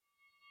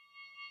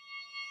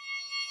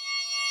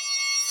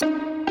Welcome,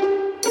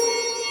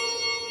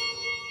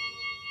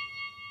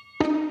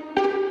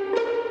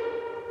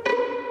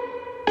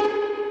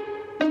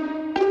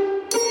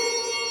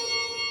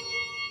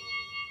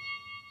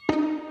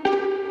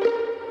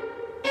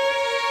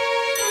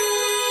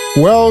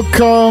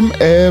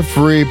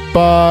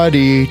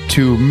 everybody,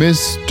 to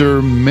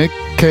Mr.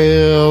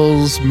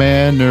 Mikhail's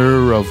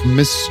Manor of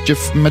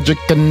Mischief, Magic,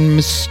 and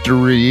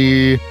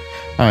Mystery.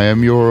 I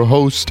am your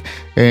host,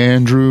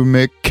 Andrew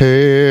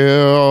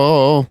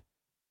Mikhail.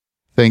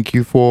 Thank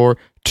you for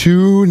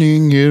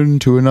tuning in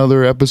to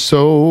another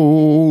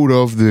episode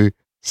of the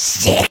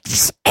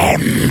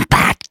 6M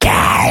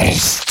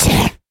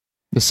Podcast.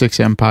 The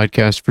 6M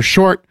Podcast for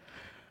short,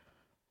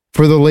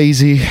 for the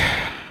lazy,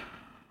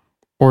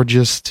 or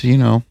just,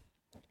 the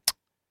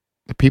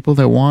people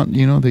that want,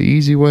 the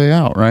easy way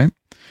out, right?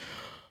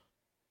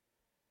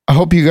 I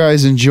hope you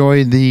guys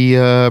enjoyed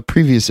the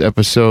previous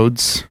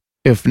episodes.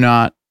 If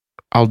not,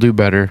 I'll do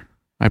better.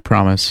 I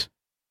promise.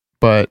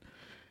 But,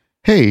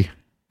 hey,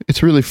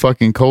 it's really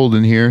fucking cold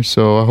in here,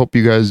 so I hope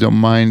you guys don't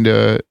mind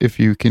if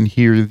you can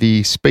hear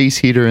the space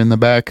heater in the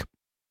back.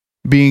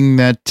 Being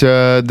that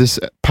this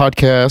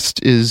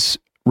podcast is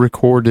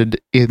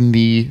recorded in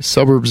the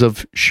suburbs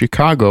of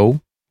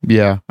Chicago.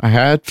 Yeah, I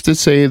had to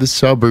say the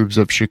suburbs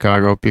of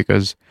Chicago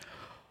because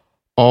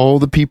all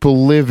the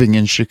people living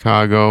in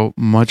Chicago,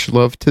 much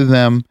love to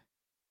them.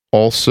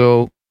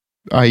 Also,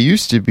 I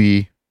used to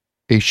be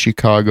a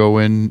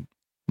Chicagoan,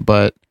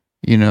 but,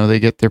 they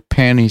get their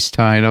panties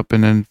tied up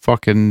and then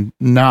fucking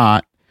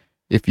not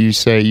if you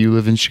say you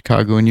live in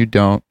Chicago and you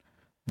don't.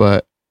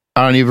 But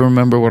I don't even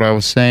remember what I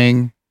was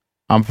saying.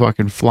 I'm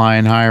fucking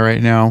flying high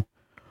right now.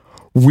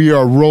 We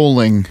are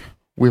rolling.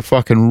 We're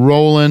fucking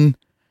rolling.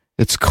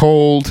 It's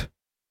cold,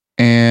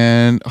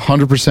 and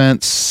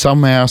 100%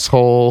 some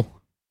asshole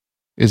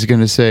is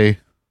going to say,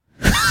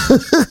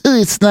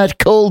 it's not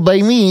cold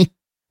by me.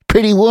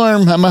 Pretty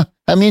warm.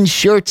 I'm in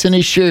shorts and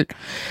a shirt.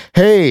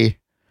 Hey,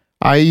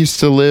 I used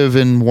to live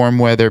in warm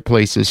weather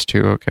places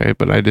too, okay?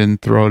 But I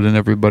didn't throw it in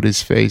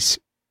everybody's face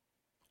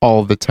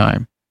all the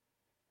time.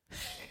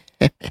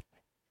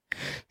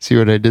 See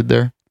what I did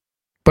there?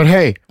 But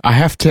hey, I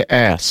have to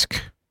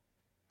ask,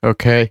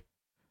 okay?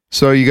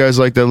 So you guys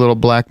like that little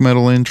black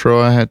metal intro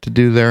I had to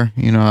do there?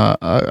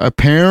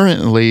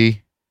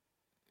 Apparently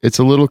it's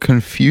a little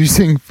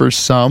confusing for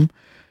some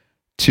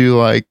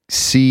to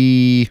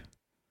see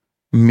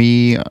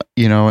me,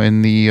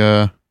 in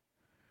the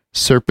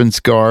serpent's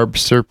garb,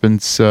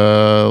 serpent's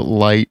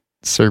light,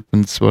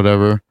 serpent's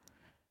whatever,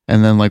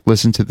 and then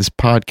listen to this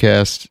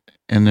podcast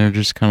and they're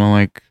just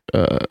kind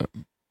of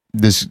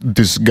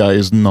this guy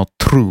is not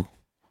true.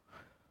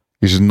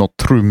 He's not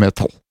true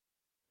metal.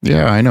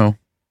 Yeah, I know.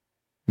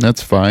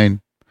 That's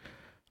fine.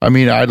 I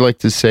mean, I'd like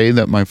to say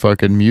that my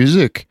fucking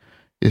music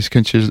is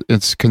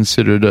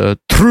considered a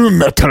true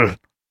metal,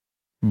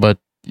 but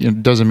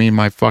it doesn't mean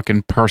my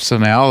fucking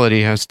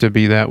personality has to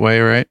be that way,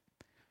 right?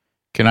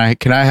 Can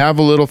I have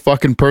a little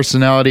fucking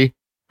personality?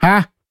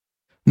 Huh?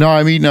 No,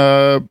 I mean,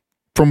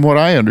 from what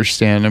I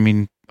understand,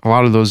 a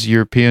lot of those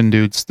European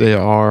dudes, they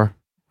are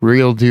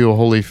real deal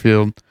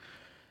Holyfield,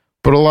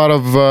 but a lot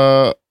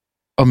of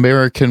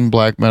American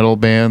black metal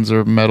bands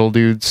or metal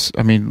dudes,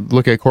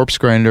 look at Corpse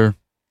Grinder.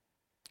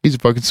 He's a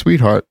fucking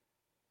sweetheart.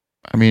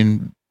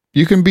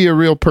 You can be a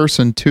real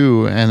person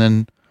too, and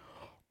then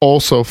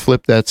also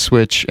flip that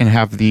switch and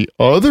have the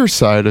other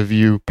side of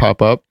you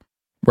pop up,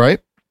 right?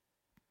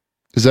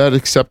 Is that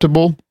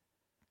acceptable?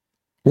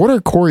 What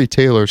are Corey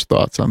Taylor's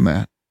thoughts on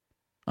that?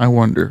 I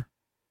wonder.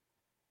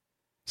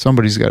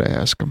 Somebody's got to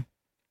ask him.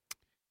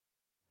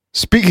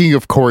 Speaking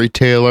of Corey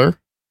Taylor,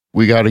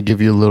 we got to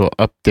give you a little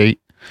update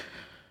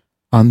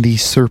on the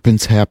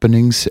Serpents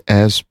happenings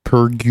as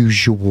per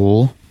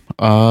usual.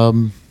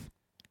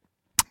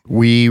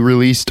 We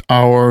released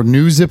our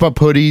new zip-up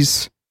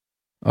hoodies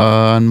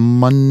on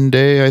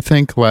Monday, I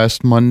think,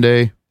 last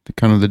Monday,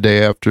 kind of the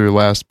day after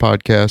last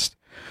podcast.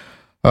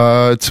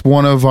 It's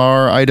one of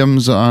our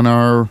items on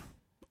our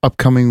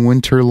upcoming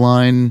winter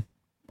line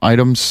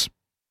items.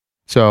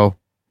 So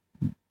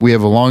we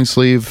have a long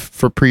sleeve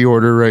for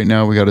pre-order right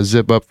now. We got a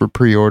zip-up for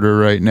pre-order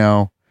right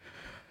now.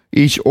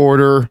 Each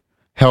order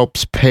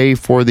helps pay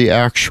for the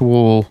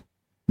actual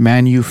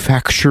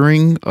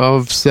manufacturing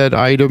of said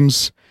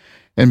items.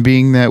 And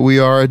being that we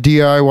are a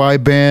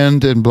DIY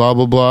band and blah,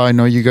 blah, blah. I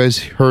know you guys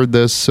heard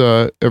this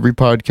every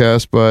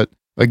podcast, but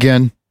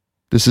again,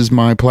 this is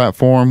my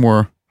platform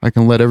where I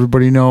can let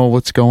everybody know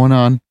what's going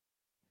on.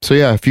 So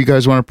yeah, if you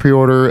guys want to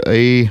pre-order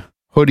a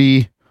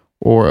hoodie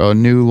or a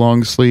new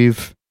long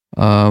sleeve,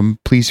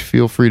 please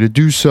feel free to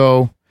do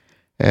so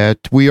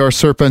at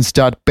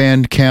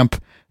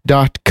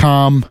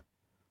weareserpents.bandcamp.com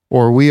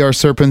or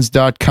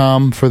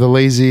weareserpents.com for the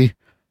lazy,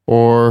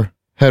 or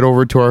head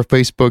over to our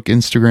Facebook,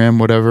 Instagram,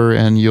 whatever,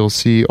 and you'll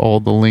see all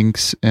the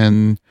links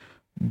and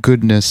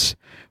goodness.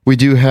 We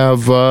do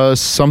have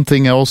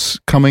something else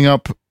coming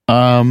up,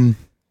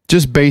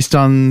 just based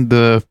on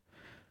the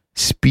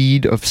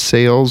speed of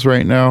sales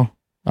right now.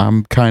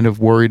 I'm kind of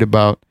worried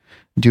about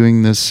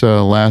doing this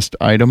last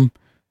item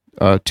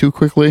too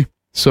quickly.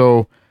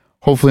 So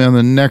hopefully on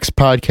the next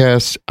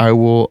podcast, I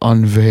will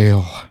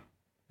unveil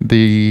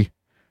the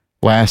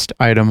last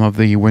item of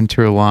the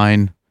winter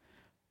line.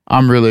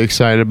 I'm really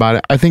excited about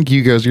it. I think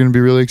you guys are going to be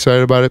really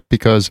excited about it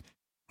because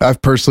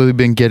I've personally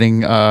been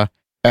getting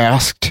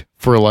asked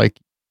for like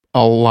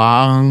a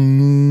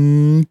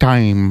long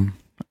time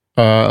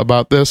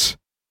about this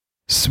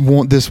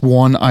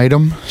one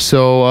item.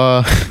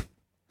 So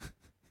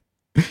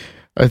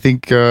I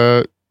think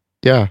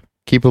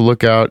keep a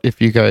lookout if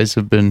you guys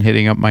have been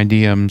hitting up my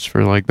DMs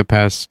for like the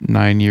past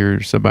 9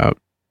 years about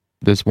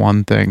this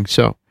one thing.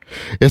 So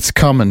it's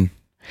coming.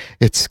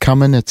 It's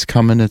coming.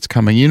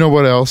 You know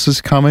what else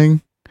is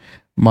coming?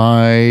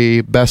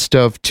 My best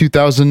of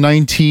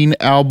 2019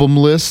 album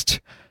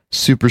list.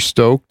 Super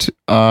stoked.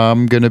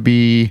 I'm going to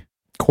be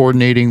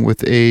coordinating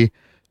with a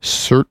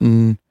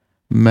certain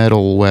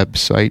metal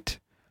website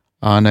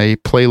on a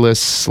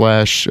playlist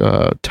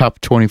 / top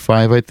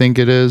 25, I think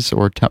it is,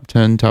 or top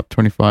 10, top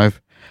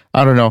 25.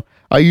 I don't know.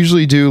 I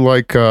usually do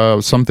like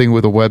something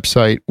with a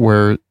website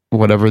where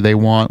whatever they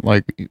want,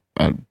 like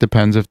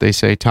depends if they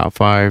say top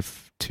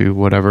 5 to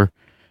whatever.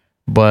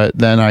 But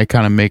then I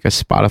kind of make a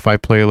Spotify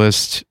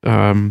playlist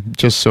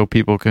just so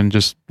people can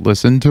just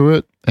listen to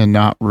it and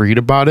not read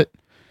about it.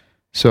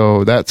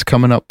 So that's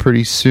coming up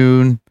pretty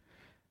soon.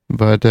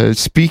 But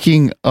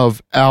speaking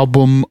of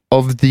album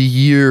of the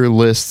year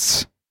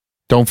lists,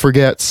 don't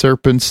forget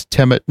Serpent's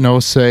Temet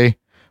Nose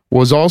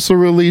was also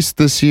released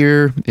this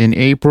year in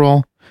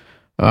April.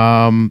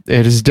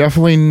 It is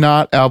definitely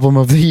not album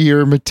of the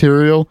year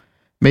material.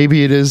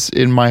 Maybe it is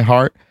in my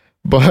heart,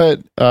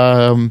 but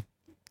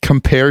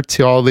compared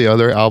to all the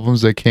other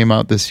albums that came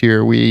out this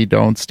year, we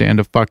don't stand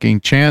a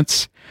fucking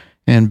chance.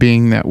 And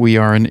being that we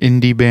are an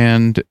indie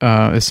band,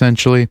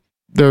 essentially,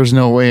 there's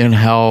no way in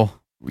hell,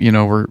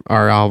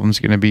 our album's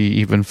going to be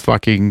even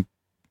fucking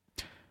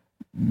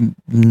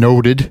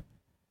noted,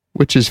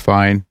 which is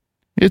fine.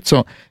 It's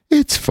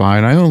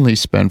fine. I only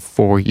spent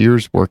 4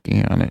 years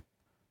working on it.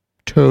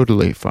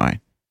 Totally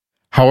fine.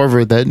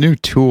 However, that new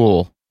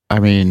Tool, I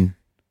mean,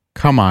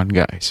 come on,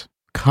 guys.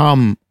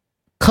 Come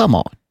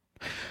on.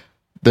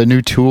 The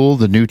new Tool,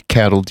 the new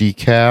Cattle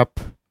Decap.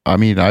 I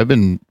mean, I've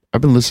been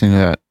listening to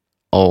that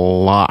a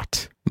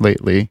lot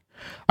lately.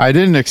 I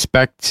didn't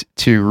expect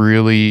to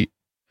really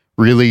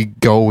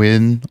go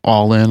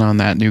all in on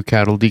that new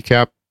Cattle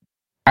Decap.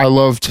 I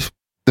loved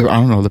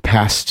the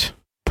past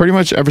pretty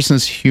much ever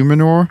since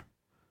Humanure.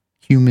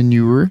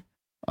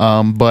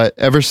 But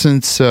ever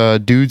since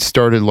dudes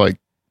started like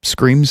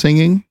scream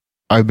singing,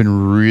 I've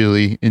been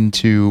really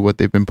into what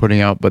they've been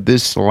putting out. But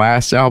this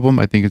last album,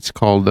 I think it's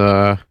called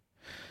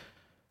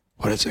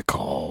what is it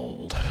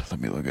called?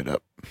 Let me look it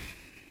up.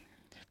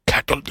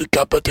 Cattle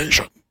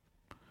Decapitation.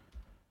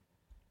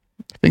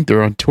 I think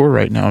they're on tour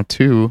right now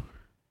too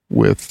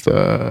with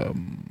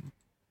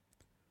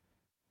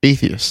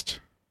Atheist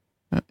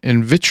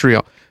and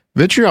Vitriol.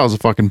 Vitriol is a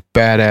fucking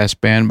badass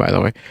band, by the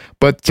way.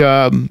 But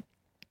the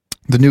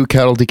new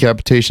Cattle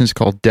Decapitation is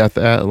called Death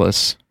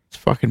Atlas. It's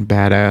fucking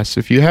badass.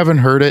 If you haven't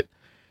heard it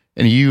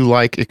and you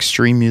like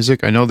extreme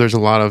music, I know there's a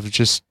lot of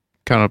just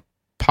kind of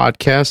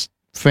podcast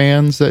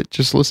fans that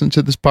just listen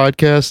to this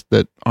podcast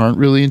that aren't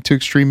really into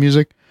extreme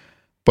music.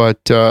 But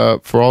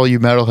for all you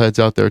metalheads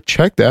out there,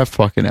 check that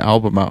fucking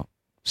album out.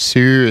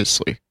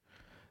 Seriously.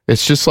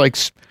 It's just like,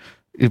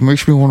 it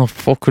makes me want to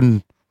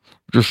fucking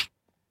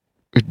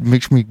it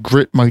makes me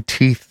grit my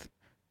teeth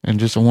and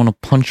just I want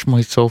to punch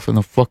myself in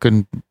the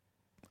fucking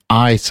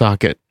eye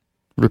socket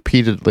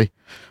repeatedly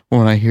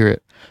when I hear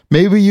it.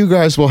 Maybe you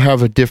guys will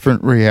have a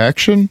different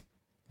reaction,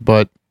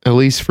 but at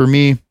least for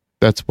me,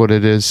 that's what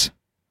it is.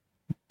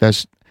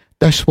 That's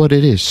what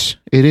it is.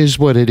 It is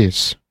what it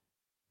is.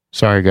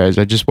 Sorry, guys.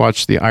 I just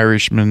watched The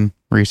Irishman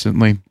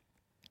recently.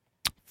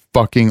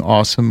 Fucking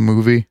awesome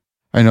movie.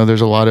 I know there's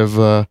a lot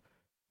of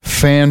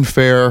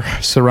fanfare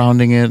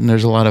surrounding it, and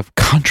there's a lot of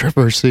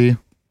controversy.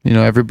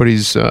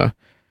 Everybody's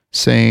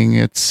saying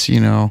it's,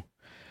 the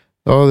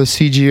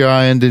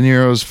CGI in De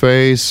Niro's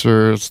face,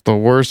 or it's the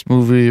worst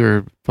movie,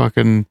 or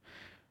fucking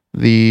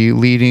the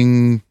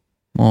leading,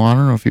 well, I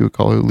don't know if you would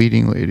call her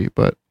leading lady,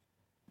 but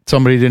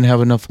somebody didn't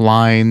have enough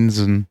lines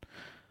and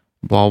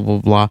blah, blah,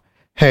 blah.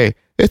 Hey,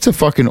 it's a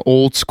fucking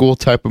old school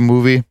type of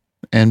movie,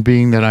 and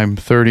being that I'm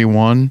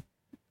 31,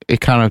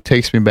 it kind of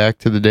takes me back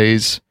to the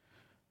days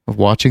of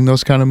watching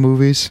those kind of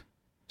movies.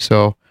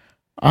 So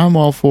I'm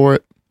all for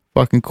it.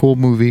 Fucking cool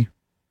movie.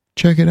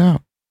 Check it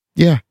out.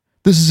 Yeah,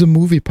 this is a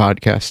movie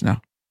podcast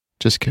now.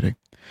 Just kidding.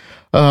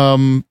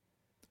 Another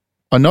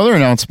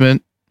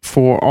announcement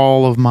for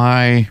all of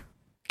my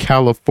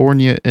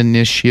California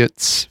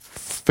initiates,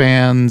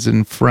 fans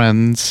and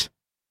friends,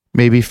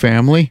 maybe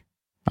family.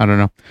 I don't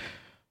know.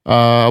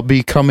 I'll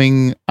be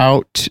coming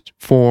out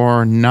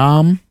for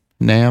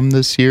NAMM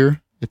this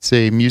year. It's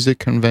a music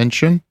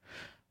convention.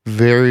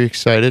 Very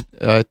excited.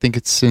 I think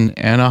it's in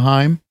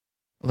Anaheim.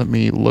 Let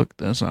me look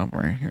this up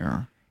right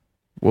here.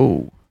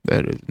 Whoa,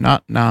 that is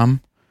not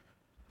NAMM.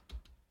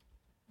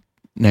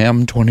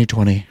 NAMM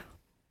 2020.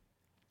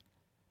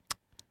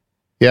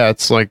 Yeah,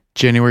 it's like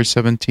January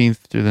 17th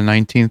through the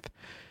 19th.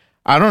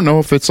 I don't know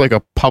if it's like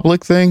a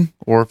public thing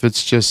or if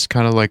it's just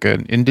kind of like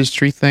an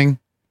industry thing.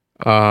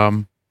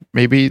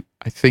 Maybe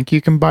I think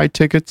you can buy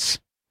tickets.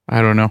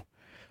 I don't know.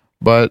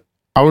 But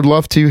I would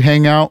love to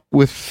hang out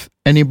with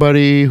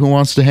anybody who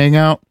wants to hang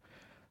out.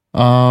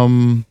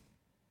 I'm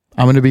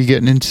going to be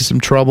getting into some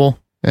trouble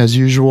as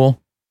usual.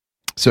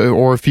 So,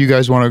 or if you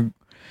guys want to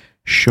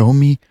show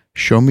me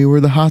where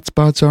the hot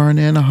spots are in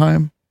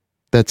Anaheim,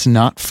 that's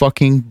not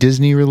fucking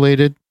Disney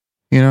related,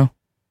 you know?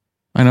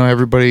 I know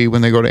everybody,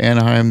 when they go to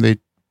Anaheim, they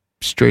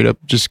straight up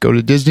just go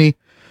to Disney.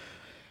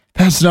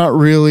 That's not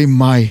really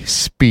my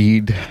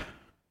speed.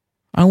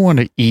 I want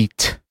to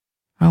eat.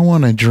 I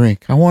want to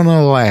drink. I want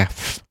to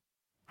laugh.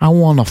 I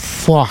want to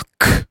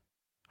fuck.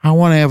 I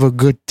want to have a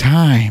good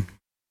time.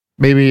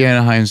 Maybe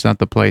Anaheim's not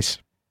the place.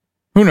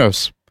 Who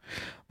knows?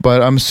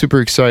 But I'm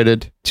super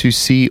excited to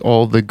see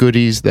all the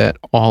goodies that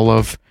all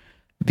of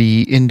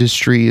the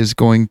industry is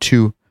going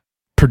to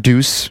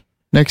produce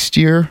next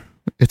year.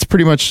 It's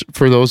pretty much,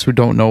 for those who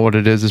don't know what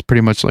it is, it's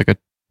pretty much like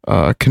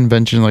a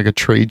convention, like a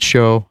trade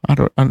show.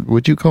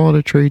 Would you call it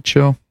a trade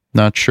show?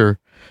 Not sure.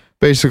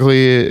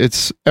 Basically,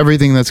 it's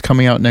everything that's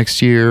coming out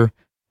next year,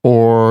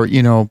 or,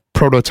 you know,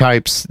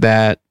 prototypes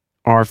that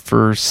are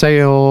for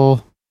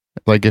sale.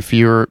 Like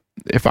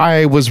if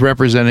I was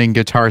representing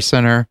Guitar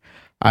Center,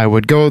 I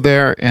would go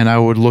there and I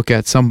would look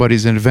at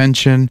somebody's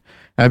invention.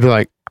 I'd be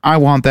like, I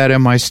want that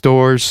in my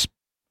stores.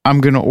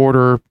 I'm going to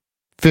order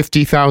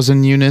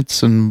 50,000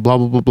 units and blah,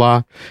 blah, blah,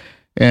 blah.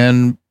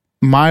 And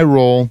my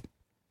role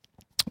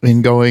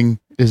in going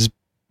is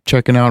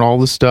checking out all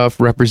the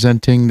stuff,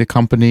 representing the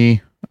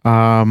company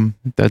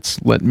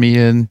that's let me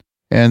in,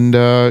 and,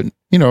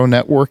 you know,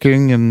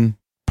 networking and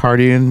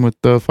partying with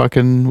the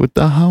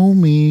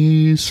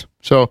homies.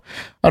 So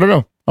I don't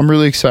know. I'm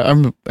really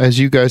excited. As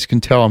you guys can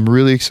tell, I'm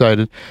really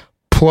excited.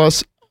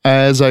 Plus,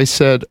 as I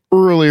said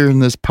earlier in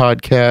this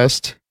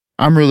podcast,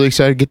 I'm really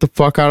excited to get the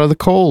fuck out of the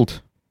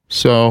cold.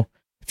 So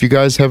if you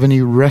guys have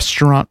any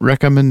restaurant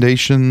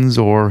recommendations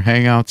or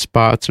hangout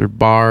spots or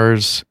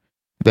bars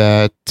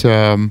that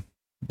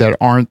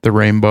aren't the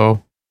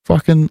Rainbow,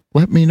 fucking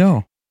let me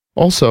know.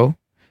 Also,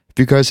 if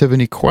you guys have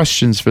any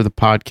questions for the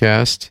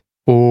podcast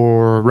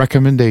or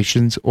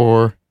recommendations,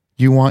 or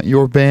you want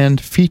your band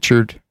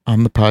featured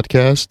on the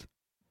podcast,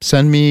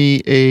 send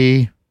me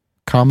a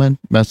comment,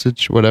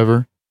 message,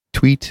 whatever,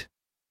 tweet.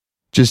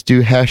 Just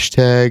do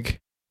hashtag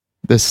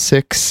the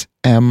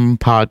 6M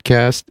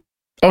podcast.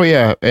 Oh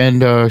yeah,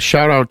 and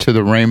shout out to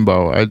the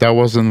Rainbow. That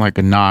wasn't like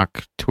a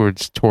knock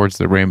towards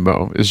the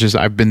Rainbow. It's just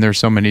I've been there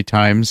so many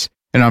times,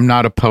 and I'm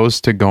not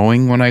opposed to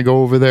going when I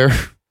go over there.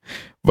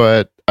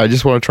 But I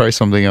just want to try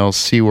something else,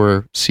 see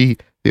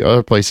the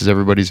other places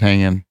everybody's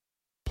hanging.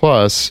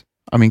 Plus,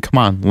 I mean, come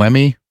on,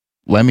 Lemmy,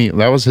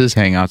 that was his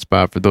hangout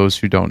spot for those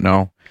who don't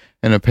know.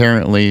 And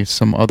apparently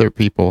some other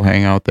people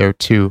hang out there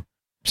too.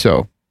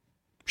 So,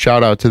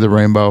 shout out to the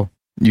Rainbow.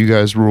 You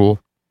guys rule.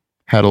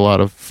 Had a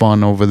lot of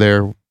fun over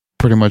there.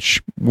 Pretty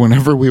much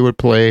whenever we would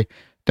play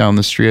down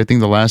the street. I think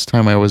the last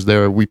time I was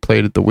there, we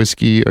played at the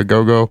Whiskey A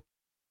Go-Go.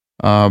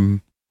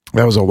 That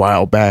was a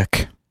while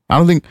back. I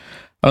don't think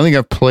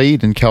I've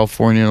played in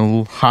California in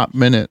a hot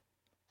minute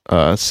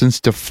since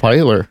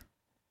Defiler.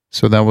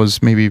 So that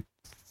was maybe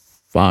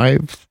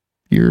 5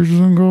 years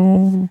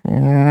ago.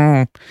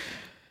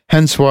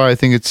 Hence why I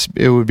think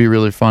it would be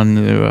really fun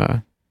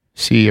to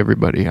see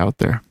everybody out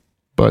there.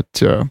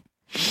 But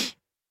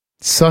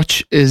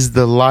such is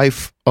the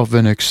life of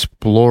an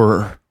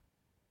explorer.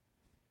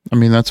 I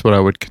mean, that's what I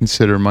would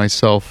consider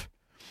myself.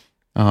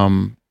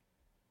 You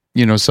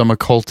know, some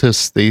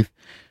occultists,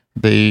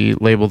 they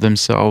label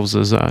themselves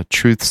as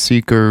truth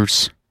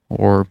seekers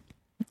or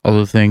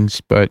other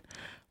things, but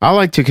I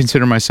like to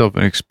consider myself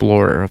an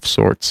explorer of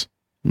sorts.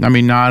 I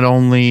mean, not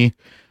only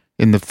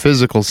in the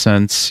physical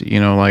sense, you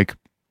know, like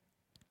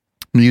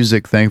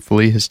music,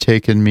 thankfully, has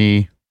taken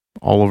me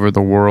all over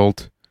the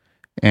world,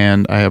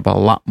 and I have a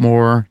lot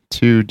more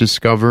to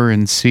discover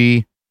and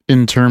see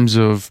in terms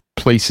of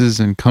places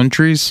and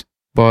countries.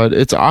 But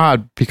it's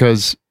odd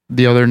because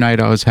the other night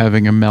I was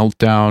having a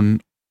meltdown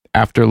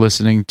after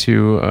listening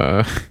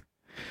to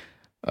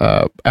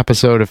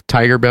episode of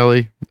Tiger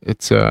Belly.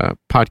 It's a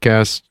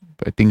podcast,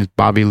 I think it's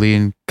Bobby Lee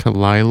and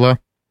Kalila.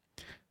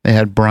 They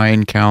had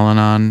Brian Callen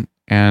on,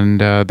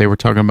 and they were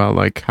talking about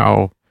like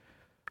how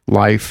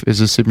life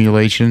is a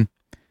simulation.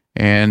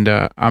 And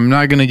I'm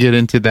not going to get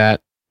into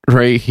that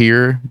right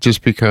here,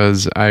 just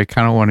because I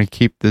kind of want to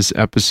keep this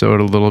episode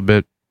a little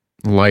bit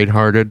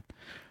lighthearted.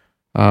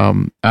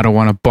 I don't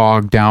want to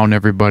bog down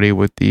everybody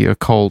with the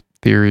occult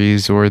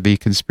theories or the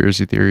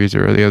conspiracy theories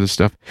or the other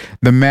stuff.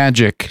 The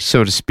magic,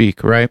 so to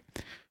speak, right?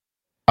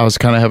 I was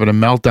kind of having a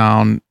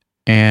meltdown,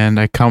 and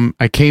I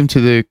came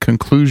to the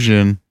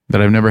conclusion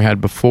that I've never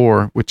had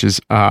before, which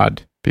is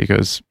odd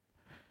because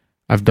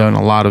I've done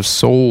a lot of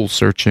soul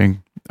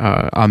searching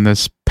on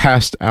this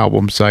past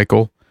album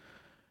cycle.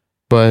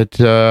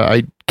 But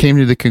I came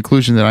to the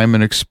conclusion that I'm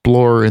an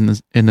explorer in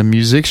the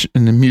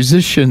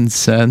musician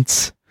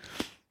sense,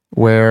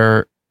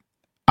 where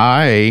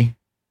I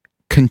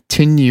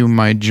continue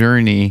my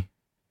journey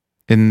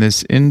in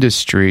this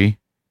industry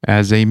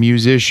as a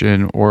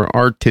musician or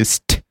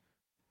artist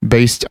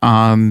based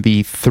on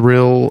the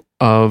thrill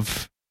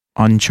of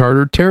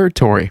uncharted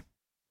territory,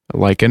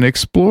 like an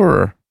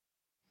explorer.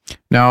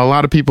 Now, a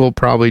lot of people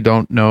probably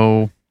don't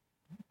know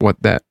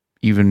what that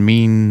even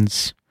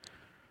means,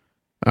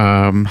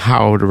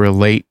 how to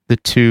relate the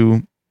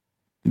two,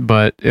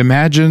 but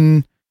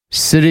imagine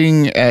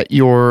sitting at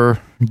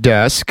your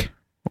desk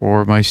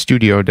or my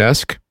studio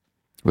desk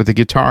with a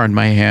guitar in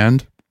my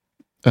hand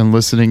and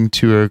listening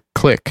to a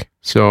click,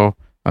 so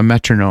a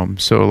metronome,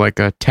 so like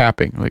a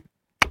tapping, like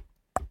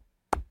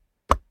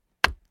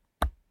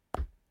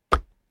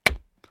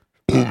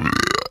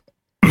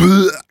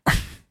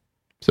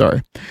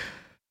sorry.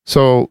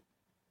 So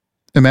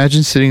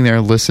imagine sitting there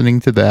listening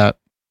to that,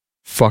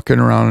 fucking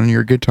around on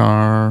your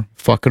guitar,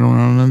 fucking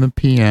around on the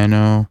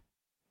piano,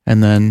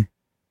 and then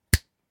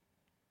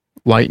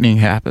lightning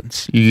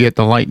happens. You get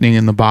the lightning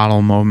in the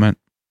bottle moment.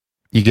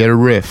 You get a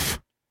riff.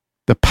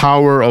 The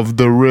power of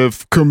the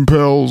riff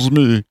compels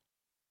me.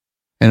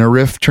 And a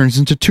riff turns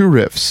into two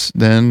riffs.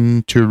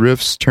 Then two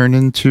riffs turn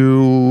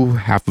into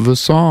half of a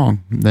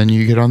song. Then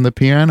you get on the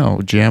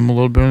piano, jam a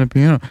little bit on the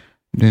piano.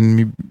 Then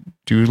you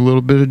do a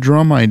little bit of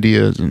drum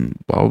ideas and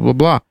blah, blah,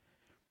 blah.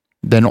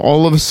 Then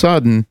all of a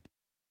sudden,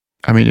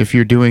 I mean, if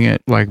you're doing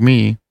it like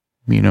me,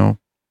 you know,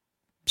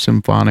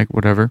 symphonic,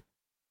 whatever,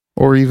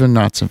 or even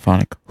not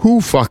symphonic, who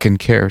fucking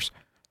cares?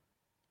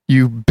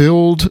 You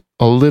build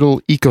a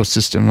little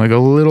ecosystem, like a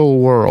little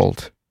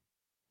world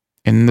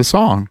in the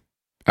song.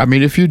 I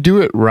mean, if you do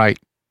it right,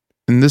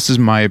 and this is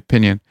my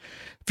opinion,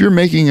 if you're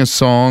making a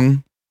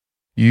song,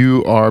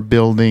 you are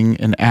building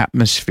an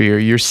atmosphere.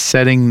 You're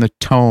setting the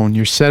tone.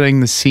 You're setting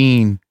the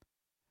scene.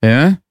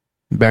 Yeah?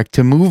 Back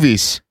to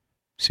movies.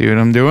 See what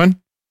I'm doing?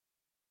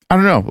 I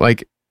don't know.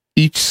 Like,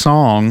 each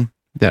song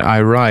that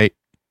I write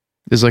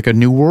is like a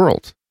new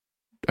world.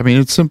 I mean,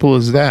 it's simple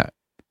as that.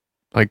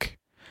 Like,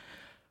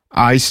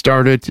 I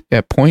started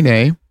at point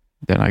A,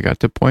 then I got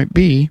to point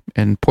B,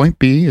 and point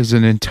B is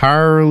an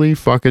entirely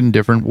fucking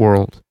different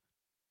world.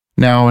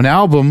 Now, an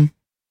album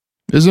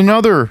is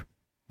another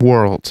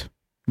world,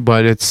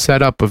 but it's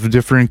set up of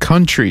different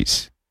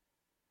countries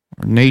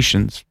or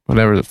nations,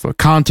 whatever the fuck,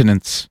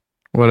 continents,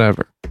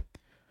 whatever.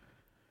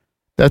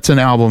 That's an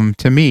album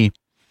to me.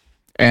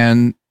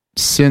 And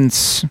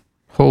since,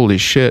 holy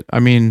shit, I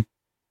mean,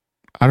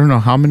 I don't know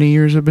how many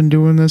years I've been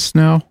doing this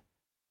now,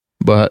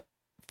 but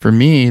for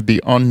me,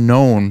 the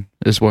unknown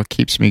is what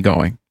keeps me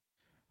going.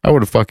 I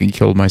would have fucking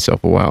killed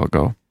myself a while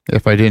ago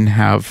if I didn't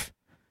have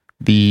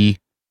the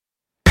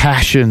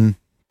passion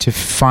to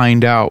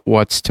find out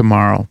what's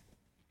tomorrow.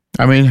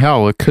 I mean,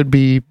 hell, it could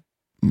be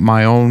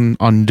my own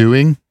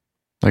undoing.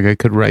 Like, I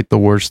could write the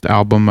worst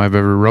album I've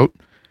ever wrote,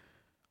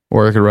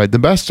 or I could write the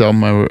best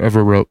album I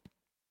ever wrote.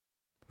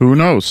 Who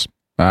knows?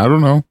 I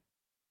don't know.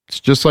 It's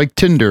just like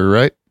Tinder,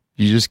 right?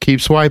 You just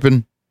keep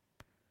swiping.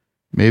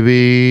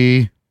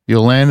 Maybe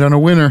you'll land on a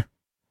winner,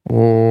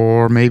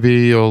 or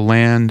maybe you'll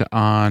land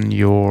on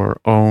your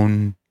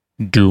own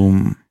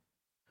doom.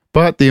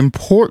 But the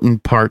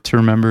important part to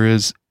remember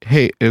is,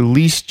 hey, at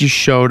least you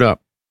showed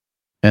up.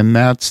 And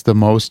that's the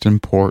most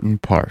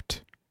important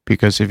part.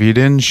 Because if you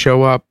didn't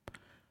show up,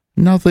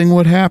 nothing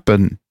would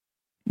happen.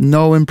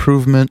 No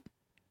improvement,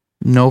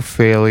 no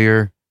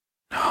failure,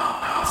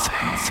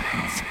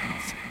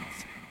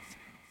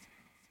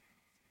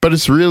 But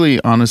it's really,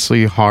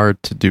 honestly,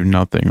 hard to do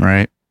nothing,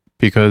 right?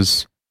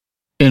 Because,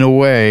 in a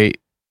way,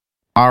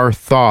 our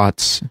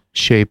thoughts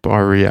shape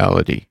our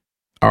reality.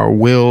 Our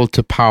will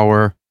to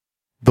power,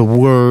 the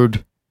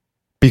word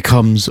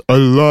becomes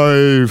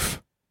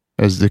alive,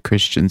 as the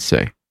Christians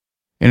say.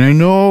 And I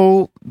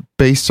know,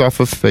 based off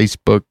of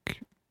Facebook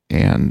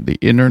and the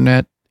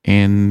internet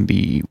and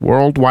the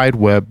World Wide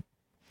Web,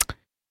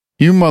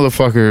 you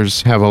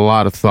motherfuckers have a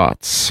lot of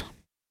thoughts.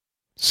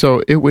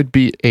 So it would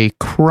be a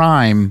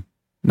crime,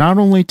 not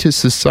only to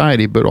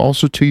society, but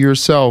also to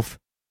yourself,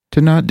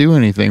 to not do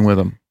anything with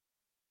them.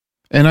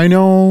 And I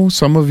know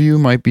some of you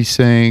might be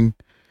saying,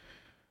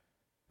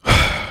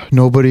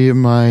 nobody in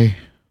my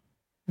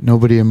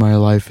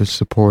life is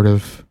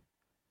supportive.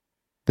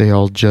 They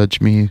all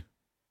judge me.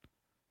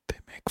 They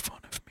make fun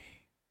of me.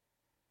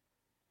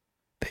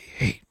 They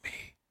hate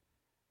me.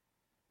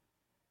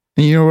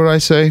 And you know what I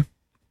say?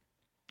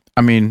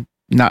 I mean,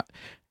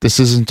 this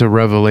isn't a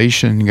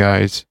revelation,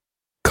 guys.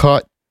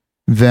 Cut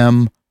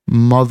them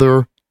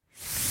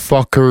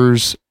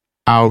motherfuckers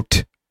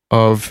out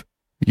of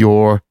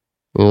your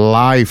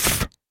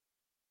life.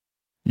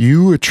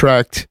 You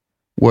attract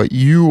what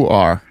you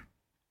are.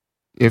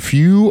 If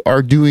you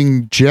are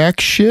doing jack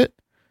shit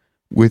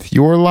with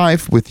your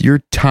life, with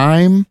your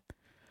time,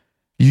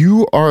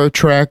 you are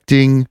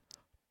attracting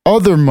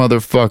other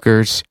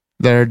motherfuckers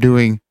that are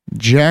doing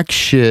jack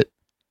shit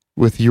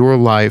with your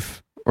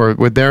life or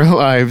with their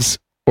lives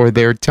or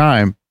their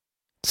time.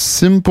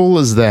 Simple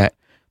as that.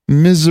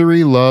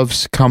 Misery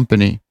loves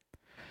company.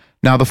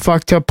 Now, the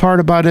fucked up part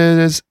about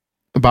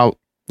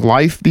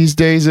life these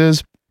days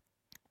is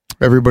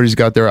everybody's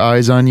got their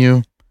eyes on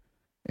you,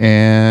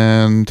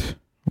 and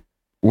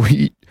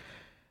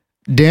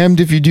damned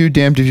if you do,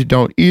 damned if you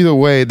don't. Either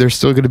way, they're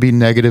still going to be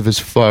negative as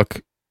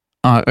fuck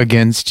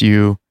against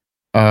you.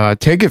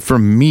 Take it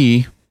from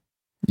me,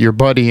 your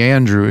buddy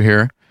Andrew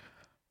here.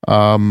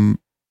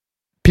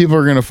 People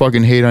are going to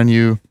fucking hate on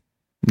you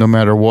no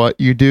matter what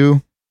you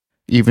do.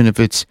 Even if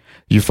it's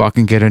you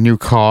fucking get a new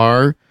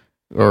car,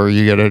 or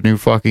you get a new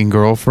fucking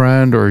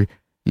girlfriend, or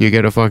you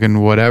get a fucking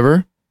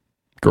whatever,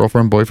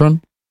 girlfriend,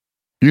 boyfriend,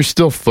 you're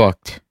still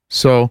fucked.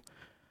 So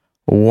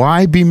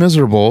why be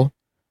miserable?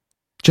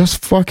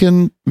 Just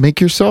fucking make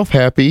yourself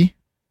happy.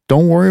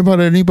 Don't worry about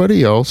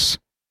anybody else,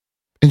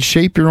 and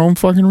shape your own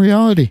fucking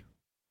reality.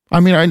 I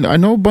mean, I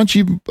know a bunch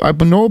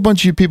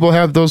of you people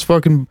have those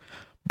fucking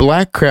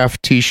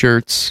Blackcraft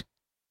t-shirts,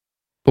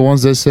 the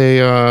ones that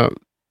say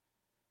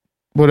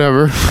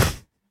whatever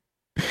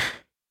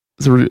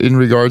in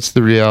regards to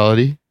the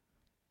reality.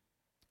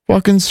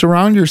 Fucking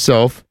surround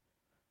yourself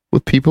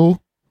with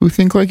people who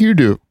think like you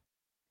do.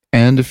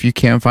 And if you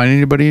can't find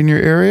anybody in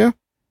your area,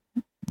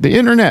 the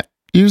internet.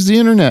 Use the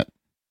internet.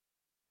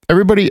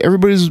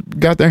 Everybody's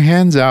got their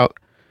hands out,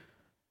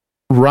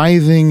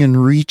 writhing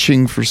and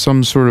reaching for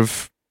some sort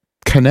of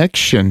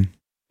connection.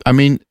 I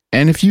mean,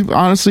 and if you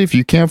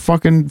can't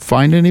fucking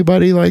find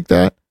anybody like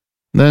that,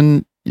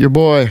 then your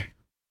boy,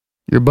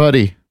 your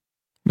buddy,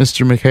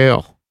 Mr.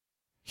 McHale,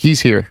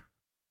 he's here.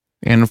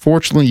 And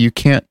unfortunately, you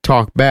can't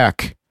talk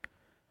back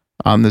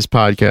on this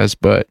podcast,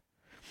 but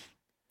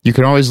you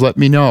can always let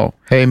me know.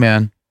 Hey,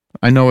 man,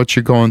 I know what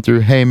you're going through.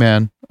 Hey,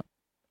 man,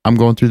 I'm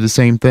going through the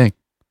same thing.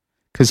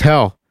 Because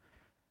hell,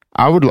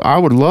 I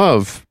would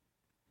love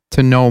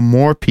to know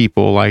more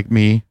people like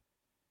me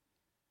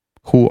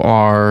who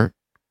are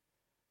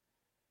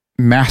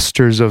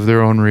masters of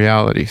their own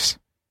realities.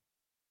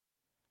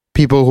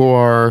 People who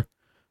are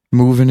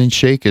moving and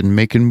shaking,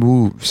 making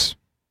moves.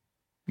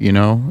 You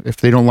know, if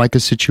they don't like a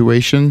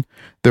situation,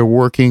 they're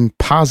working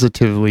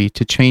positively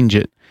to change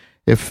it.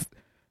 If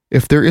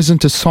there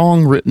isn't a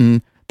song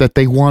written that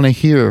they want to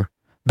hear,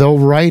 they'll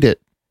write it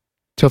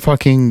to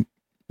fucking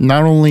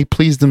not only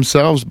please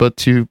themselves, but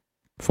to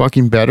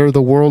fucking better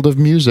the world of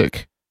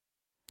music.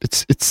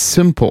 It's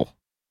simple.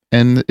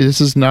 And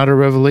this is not a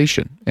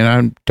revelation. And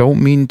I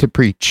don't mean to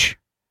preach,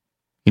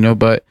 you know,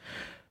 but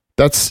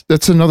that's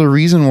another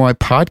reason why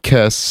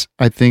podcasts,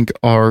 I think,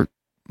 are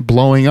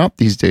blowing up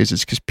these days.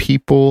 Is because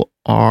people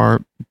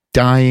are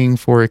dying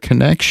for a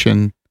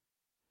connection.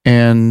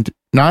 And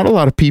not a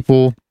lot of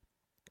people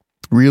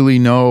really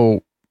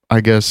know,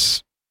 I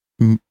guess,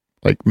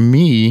 like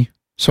me.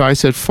 So I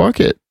said, fuck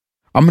it.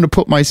 I'm going to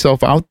put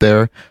myself out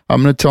there.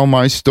 I'm going to tell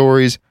my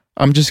stories.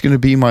 I'm just going to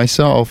be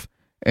myself.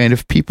 And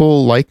if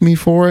people like me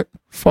for it,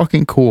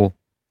 fucking cool.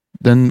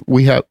 Then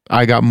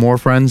I got more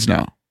friends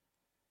now.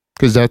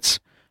 Because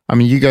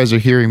you guys are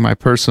hearing my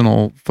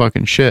personal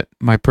fucking shit,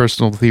 my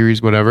personal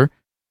theories, whatever.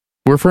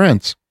 We're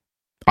friends.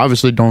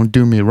 Obviously, don't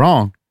do me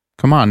wrong.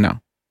 Come on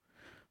now.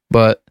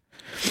 But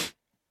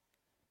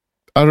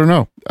I don't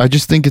know. I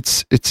just think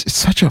it's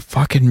such a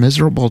fucking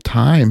miserable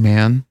time,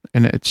 man.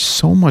 And it's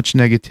so much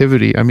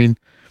negativity. I mean,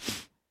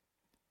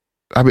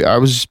 I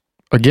was,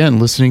 again,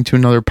 listening to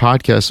another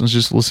podcast. I was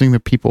just listening to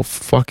people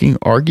fucking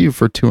argue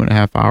for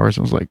 2.5 hours.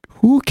 I was like,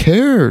 who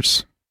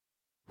cares?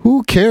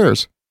 Who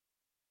cares?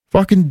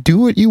 Fucking do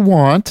what you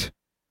want.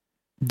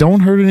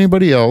 Don't hurt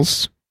anybody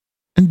else.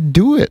 And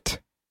do it.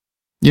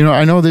 You know,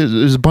 I know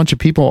there's a bunch of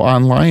people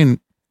online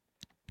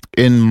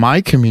in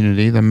my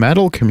community, the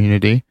metal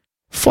community,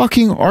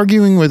 fucking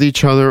arguing with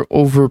each other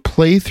over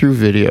playthrough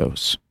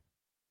videos.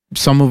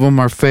 Some of them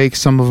are fake,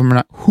 some of them are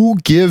not. Who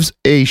gives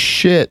a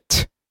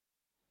shit?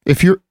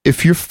 If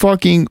you're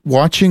fucking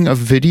watching a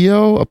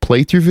video, a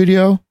playthrough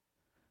video,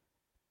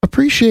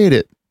 appreciate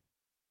it.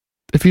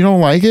 If you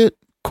don't like it,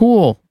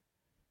 cool.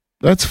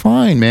 That's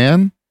fine,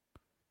 man.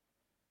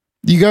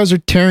 You guys are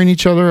tearing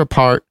each other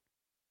apart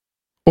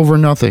over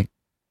nothing.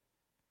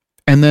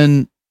 And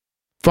then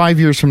 5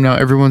 years from now,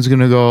 everyone's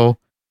going to go,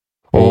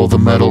 oh, the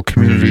metal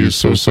community is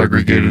so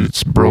segregated.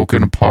 It's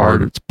broken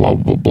apart. It's blah,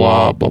 blah,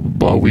 blah, blah, blah,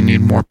 blah. We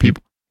need more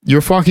people.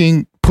 You're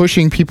fucking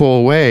pushing people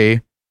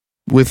away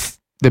with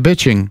the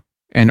bitching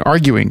and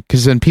arguing.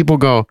 Because then people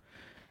go,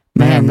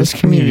 man, this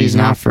community is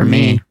not for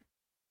me.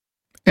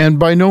 And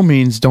by no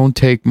means don't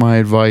take my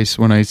advice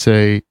when I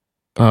say,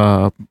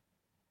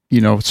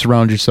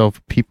 surround yourself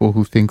with people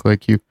who think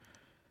like you.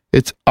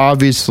 It's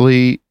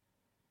obviously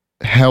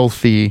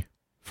healthy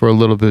for a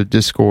little bit of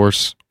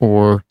discourse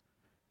or,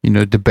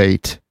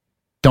 debate.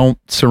 Don't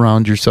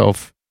surround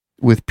yourself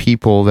with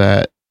people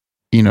that,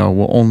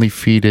 will only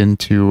feed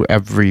into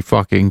every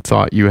fucking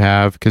thought you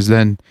have, because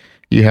then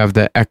you have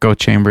the echo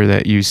chamber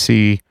that you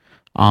see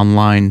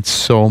online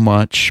so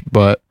much.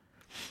 But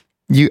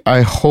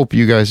I hope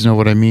you guys know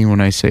what I mean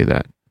when I say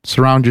that.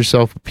 Surround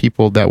yourself with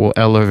people that will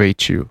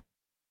elevate you,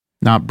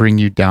 not bring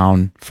you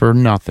down for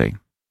nothing.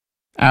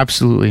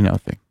 Absolutely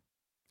nothing.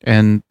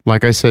 And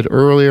like I said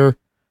earlier,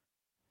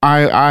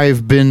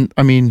 I've been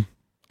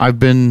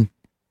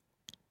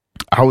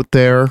out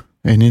there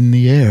and in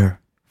the air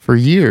for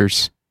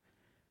years,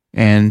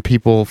 and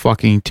people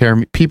fucking tear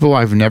me, people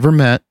I've never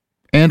met,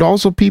 and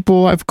also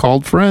people I've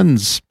called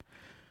friends,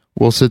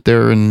 will sit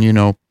there and, you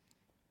know,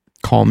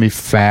 call me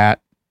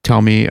fat,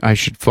 tell me I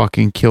should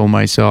fucking kill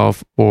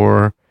myself,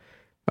 or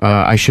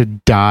I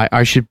should die.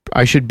 I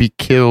should be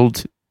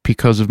killed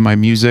because of my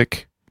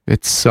music.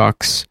 It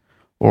sucks,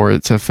 or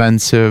it's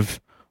offensive,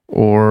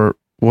 or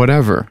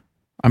whatever.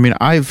 I mean,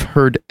 I've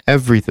heard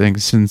everything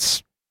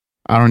since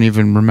I don't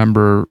even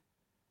remember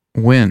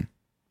when.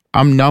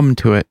 I'm numb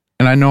to it.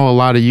 And I know a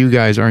lot of you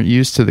guys aren't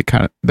used to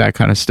that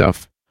kind of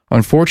stuff.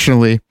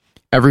 Unfortunately,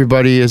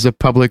 everybody is a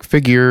public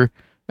figure.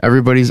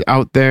 Everybody's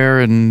out there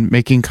and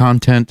making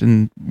content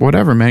and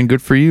whatever, man.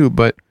 Good for you.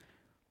 But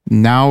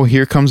now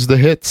here comes the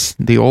hits,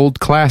 the old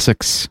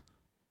classics.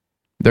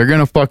 They're going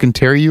to fucking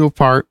tear you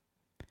apart.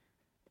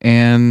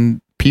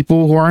 And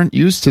people who aren't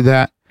used to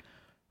that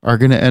are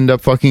going to end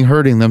up fucking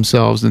hurting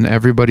themselves. And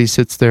everybody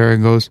sits there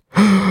and goes,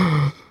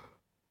 how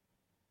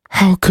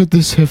could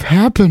this have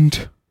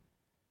happened?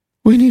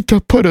 We need to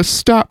put a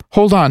stop.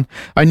 Hold on.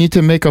 I need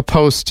to make a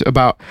post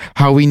about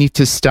how we need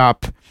to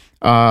stop,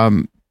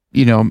 we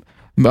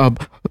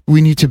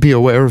need to be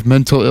aware of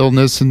mental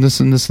illness and this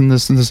and this and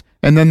this and this.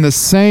 And then the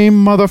same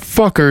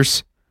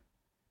motherfuckers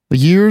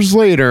years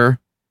later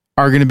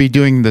are going to be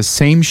doing the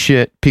same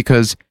shit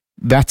because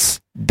that's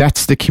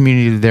the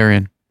community they're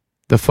in.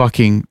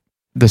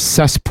 The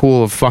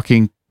cesspool of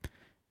fucking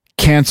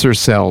cancer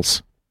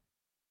cells.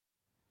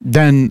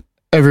 Then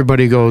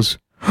everybody goes,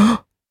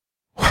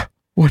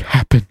 what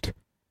happened?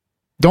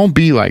 Don't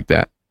be like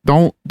that.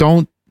 Don't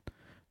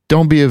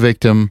be a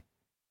victim,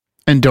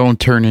 and don't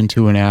turn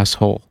into an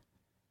asshole.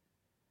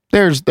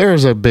 There's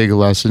a big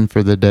lesson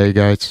for the day,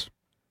 guys.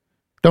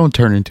 Don't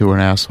turn into an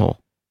asshole.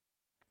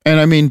 And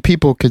I mean,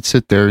 people could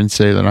sit there and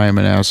say that I am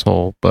an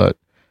asshole, but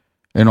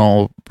in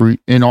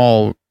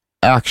all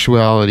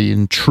actuality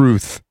and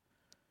truth,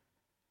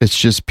 it's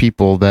just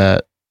people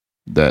that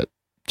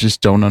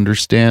just don't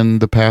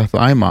understand the path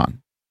I'm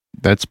on.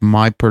 That's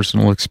my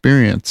personal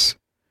experience.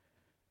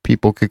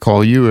 People could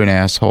call you an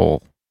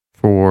asshole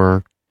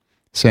for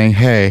saying,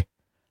 hey,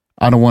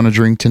 I don't want to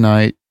drink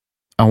tonight.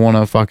 I want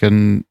to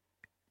fucking,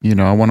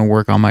 I want to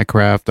work on my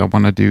craft. I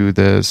want to do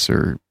this,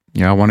 or,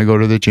 I want to go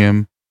to the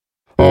gym.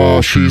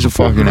 Oh, she's a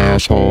fucking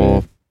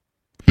asshole.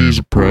 He's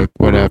a prick,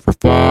 whatever.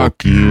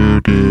 Fuck you,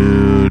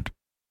 dude.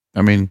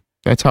 I mean,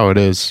 that's how it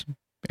is.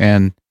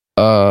 And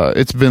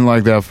it's been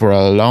like that for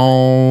a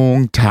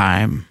long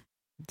time.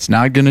 It's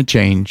not going to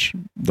change.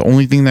 The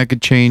only thing that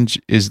could change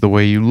is the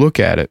way you look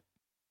at it.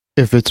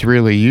 If it's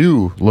really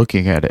you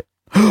looking at it.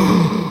 We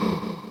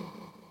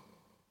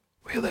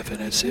live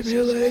in a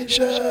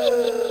simulation.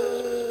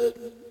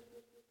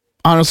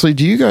 Honestly,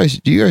 do you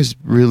guys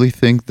really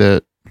think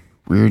that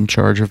we're in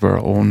charge of our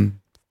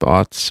own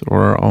thoughts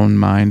or our own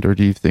mind, or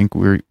do you think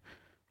we're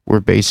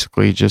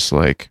basically just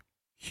like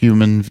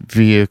human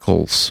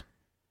vehicles?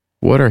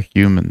 What are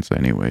humans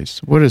anyways?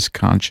 What is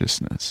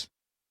consciousness?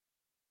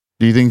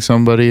 Do you think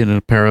somebody in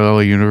a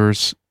parallel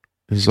universe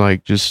is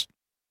like just,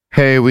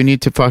 hey, we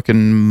need to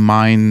fucking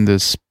mine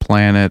this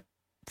planet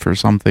for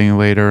something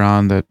later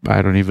on that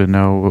I don't even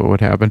know what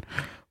would happen?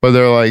 But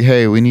they're like,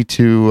 hey, we need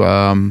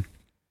to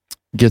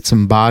get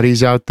some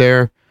bodies out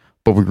there,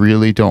 but we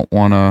really don't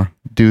want to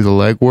do the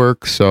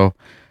legwork. So,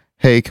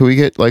 hey, can we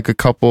get like a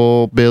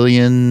couple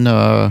billion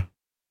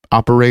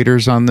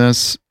operators on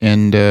this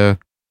and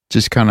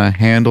just kind of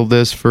handle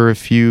this for a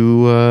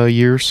few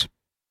years?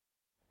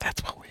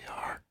 That's what we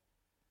are.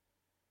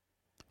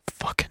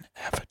 Fucking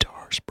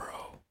avatars,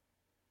 bro.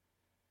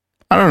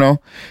 I don't know.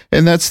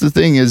 And that's the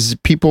thing is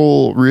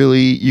people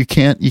really, you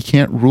can't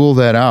rule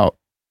that out.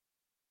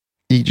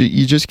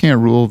 You just can't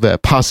rule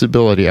that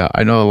possibility out.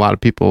 I know a lot of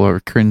people are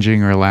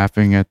cringing or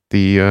laughing at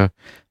the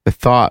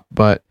thought,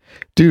 but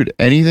dude,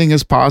 anything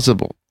is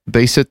possible.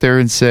 They sit there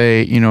and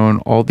say, in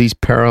all these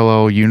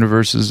parallel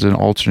universes and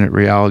alternate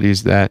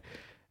realities that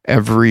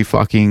every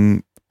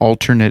fucking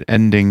alternate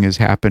ending is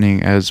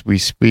happening as we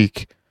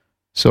speak.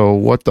 So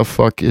what the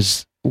fuck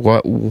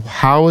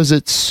how is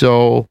it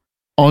so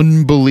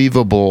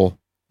unbelievable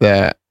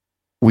that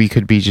we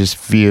could be just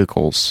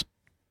vehicles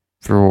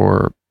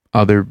for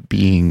other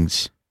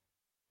beings?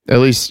 At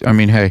least, I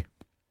mean, hey,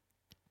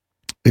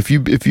 if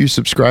you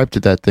subscribe to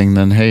that thing,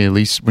 then hey, at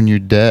least when you're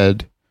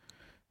dead,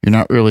 you're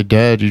not really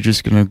dead. You're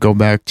just gonna go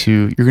back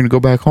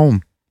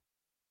home.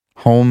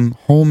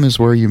 Home is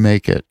where you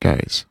make it,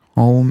 guys.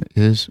 Home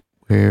is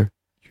where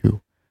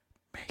you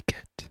make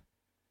it.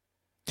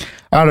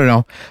 I don't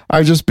know.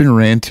 I've just been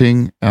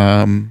ranting.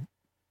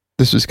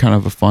 This was kind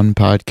of a fun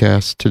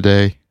podcast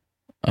today.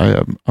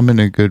 I'm in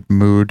a good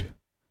mood.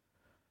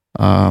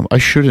 I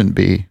shouldn't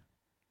be.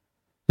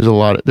 There's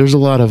a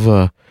lot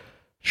of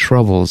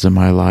troubles in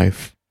my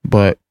life,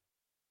 but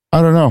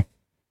I don't know.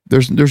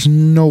 There's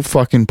no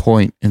fucking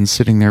point in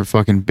sitting there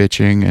fucking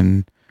bitching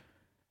and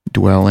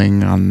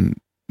dwelling on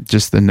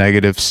just the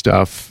negative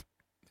stuff.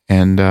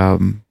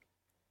 And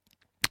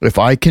if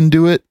I can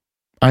do it,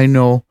 I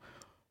know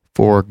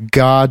for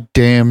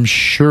goddamn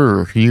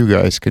sure you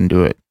guys can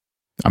do it.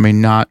 I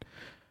mean,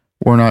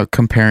 we're not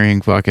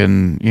comparing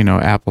fucking,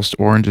 apples to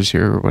oranges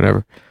here or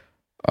whatever.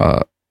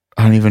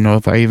 I don't even know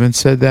if I even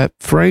said that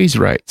phrase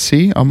right.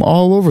 See, I'm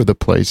all over the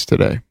place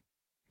today.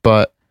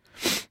 But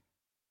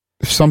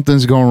if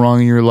something's going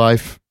wrong in your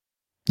life,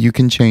 you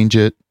can change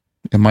it.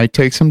 It might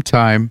take some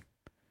time.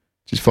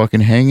 Just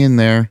fucking hang in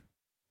there.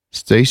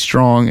 Stay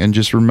strong and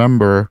just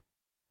remember,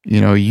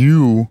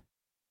 you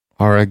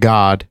are a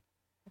god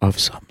of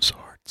some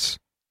sorts.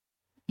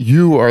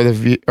 You are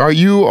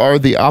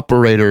the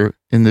operator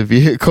in the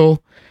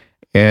vehicle,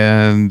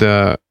 and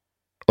a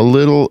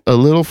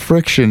little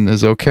friction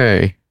is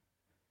okay.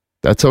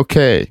 That's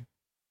okay.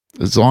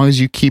 As long as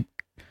you keep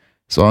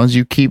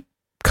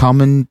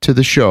coming to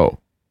the show,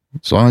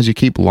 as long as you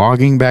keep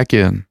logging back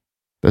in,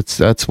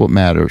 that's what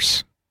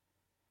matters.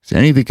 'Cause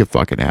anything could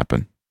fucking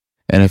happen.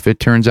 And if it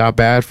turns out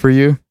bad for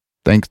you,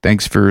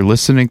 thanks for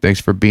listening. Thanks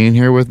for being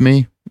here with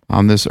me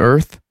on this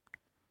earth.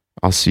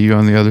 I'll see you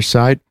on the other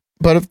side.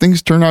 But if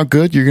things turn out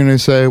good, you're going to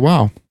say,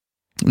 wow,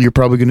 you're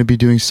probably going to be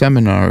doing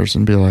seminars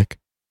and be like,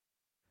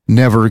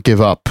 never give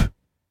up,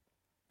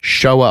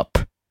 show up,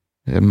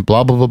 and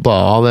blah, blah, blah, blah,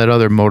 all that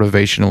other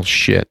motivational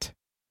shit.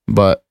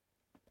 But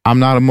I'm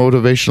not a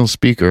motivational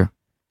speaker.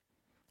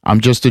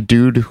 I'm just a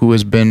dude who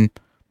has been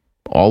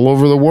all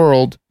over the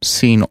world,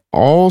 seen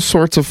all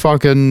sorts of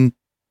fucking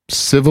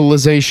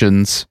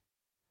civilizations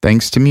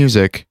thanks to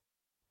music.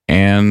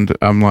 And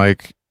I'm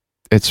like,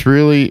 it's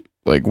really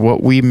like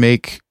what we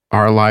make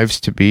our lives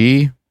to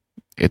be.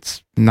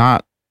 It's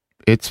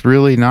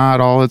really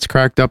not all it's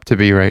cracked up to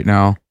be right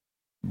now.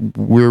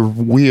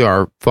 We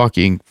are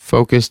fucking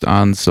focused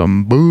on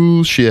some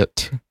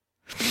bullshit.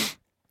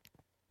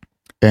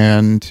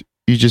 And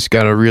you just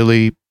gotta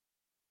really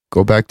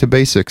go back to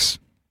basics.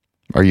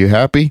 Are you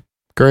happy?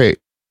 Great.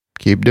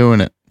 Keep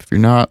doing it. If you're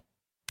not,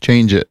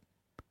 change it.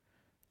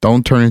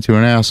 Don't turn into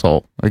an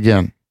asshole.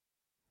 Again,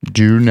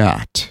 do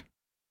not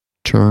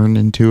turn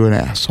into an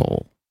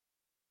asshole.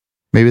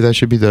 Maybe that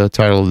should be the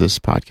title of this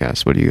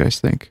podcast. What do you guys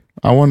think?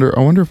 I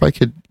wonder if I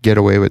could get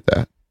away with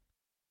that,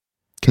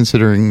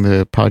 considering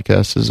the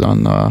podcast is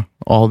on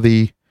all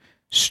the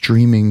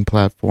streaming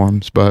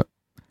platforms. But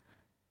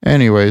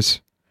anyways,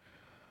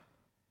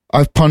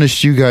 I've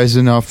punished you guys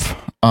enough.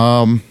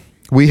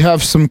 We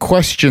have some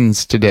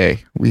questions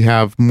today. We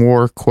have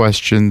more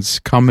questions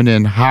coming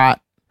in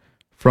hot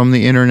from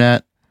the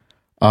internet.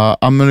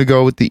 I'm going to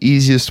go with the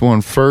easiest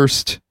one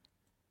first.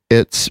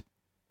 It's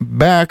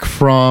back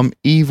from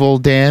Evil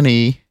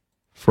Danny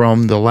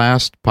from the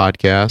last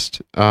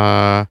podcast.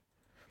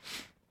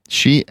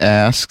 She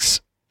asks,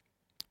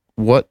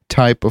 what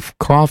type of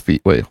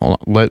coffee? Wait, hold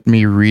on. Let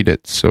me read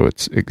it so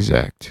it's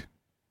exact.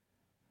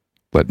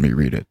 Let me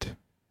read it.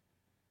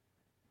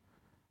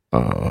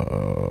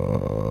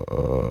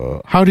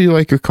 How do you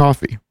like your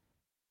coffee?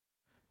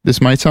 This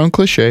might sound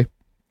cliche,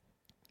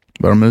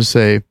 but I'm going to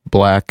say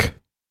black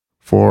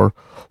for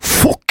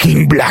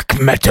fucking black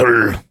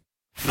metal.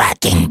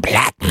 Fucking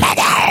black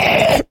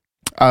metal.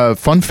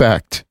 Fun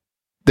fact,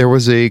 there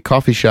was a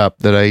coffee shop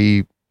that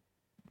I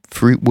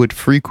would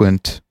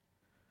frequent,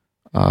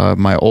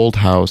 my old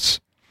house,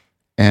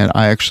 and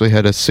I actually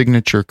had a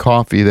signature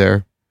coffee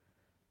there.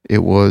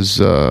 It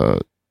was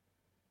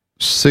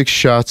 6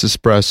 shots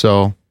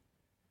espresso,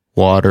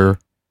 water,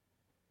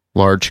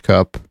 large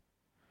cup,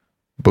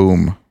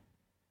 boom.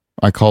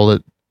 I call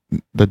it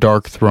the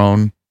Dark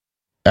Throne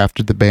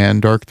after the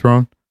band Dark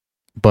Throne,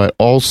 but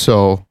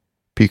also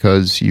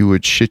because you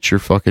would shit your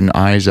fucking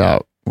eyes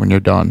out when you're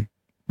done.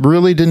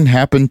 Really didn't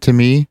happen to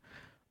me,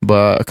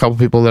 but a couple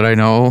people that I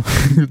know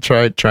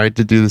tried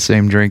to do the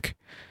same drink,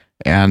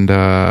 and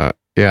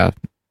yeah,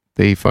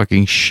 they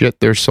fucking shit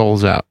their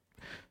souls out.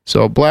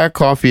 So black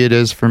coffee it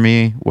is for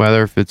me,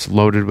 whether if it's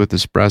loaded with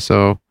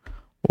espresso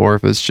or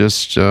if it's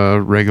just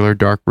regular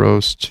dark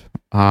roast.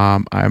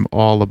 I'm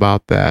all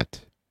about that.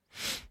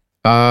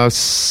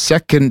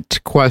 Second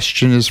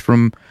question is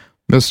from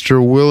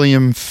Mr.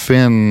 William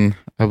Finn,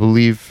 I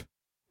believe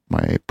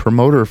my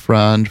promoter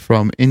friend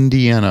from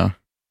Indiana.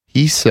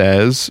 He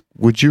says,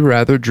 would you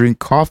rather drink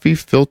coffee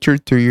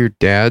filtered through your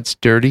dad's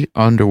dirty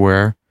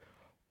underwear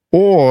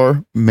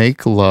or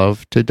make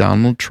love to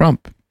Donald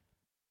Trump?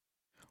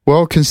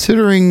 Well,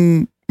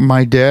 considering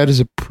my dad is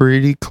a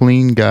pretty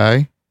clean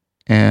guy,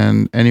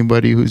 and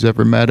anybody who's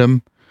ever met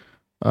him,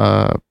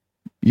 the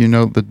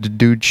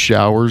dude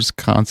showers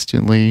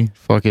constantly,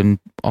 fucking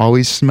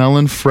always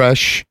smelling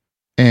fresh,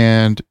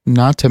 and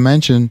not to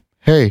mention,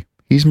 hey,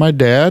 he's my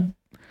dad,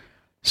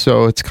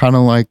 so it's kind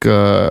of like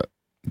the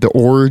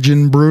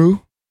Origin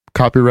Brew,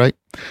 copyright,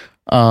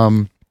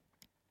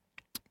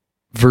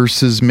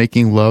 versus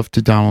making love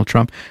to Donald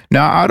Trump.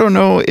 Now, I don't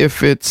know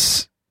if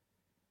it's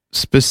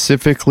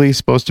specifically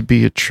supposed to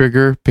be a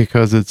trigger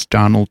because it's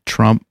Donald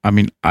Trump. I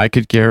mean, I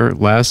could care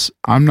less.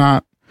 I'm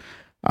not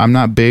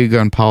big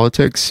on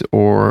politics,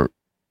 or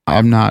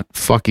I'm not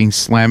fucking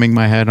slamming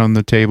my head on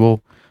the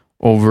table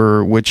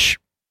over which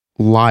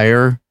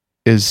liar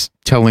is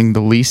telling the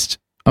least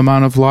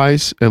amount of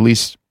lies, at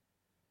least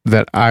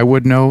that I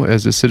would know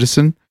as a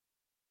citizen.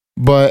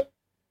 But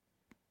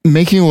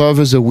making love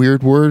is a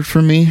weird word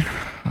for me.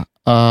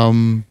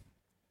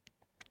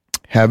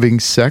 Having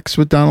sex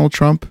with Donald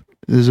Trump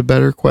is a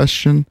better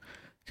question,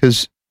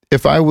 Because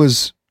if I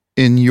was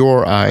in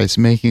your eyes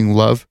making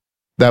love,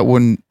 that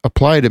wouldn't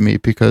apply to me,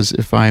 because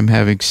if I'm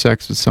having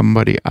sex with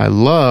somebody I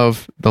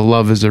love, the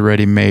love is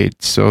already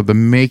made. So the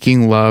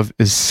making love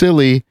is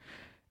silly,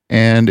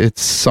 and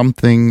it's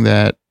something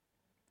that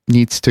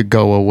needs to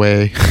go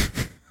away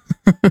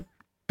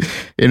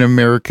in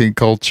American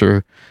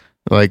culture.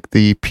 Like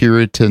the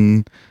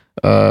Puritan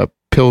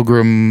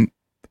Pilgrim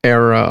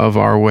era of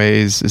our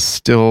ways is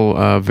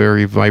still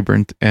very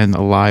vibrant and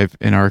alive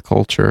in our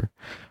culture.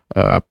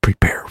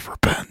 Prepare for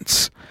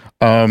Pence.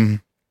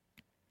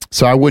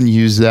 So I wouldn't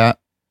use that.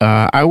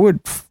 I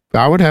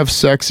would have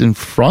sex in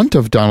front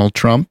of Donald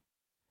Trump.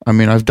 I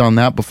mean, I've done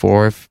that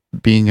before. If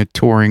being a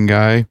touring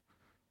guy,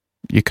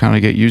 you kind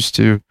of get used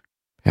to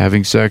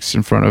having sex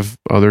in front of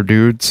other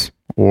dudes,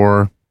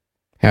 or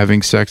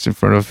having sex in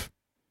front of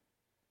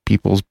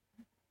people's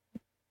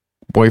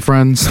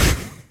boyfriends.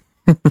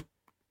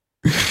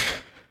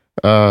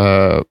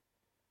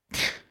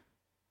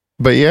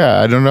 But yeah,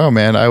 I don't know,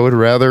 man. I would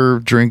rather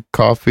drink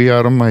coffee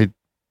out of my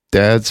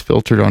dad's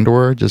filtered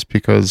underwear, just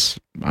because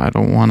I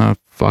don't want to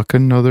fuck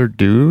another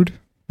dude,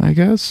 I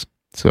guess.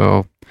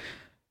 So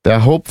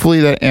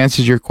hopefully that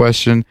answers your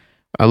question.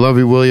 I love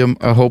you, William.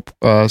 I hope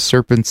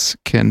Serpents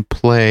can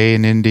play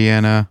in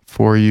Indiana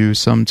for you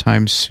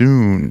sometime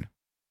soon.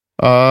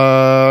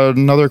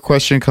 Another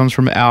question comes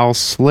from Al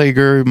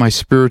Slager, my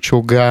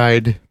spiritual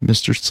guide,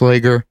 Mr.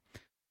 Slager,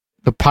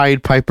 the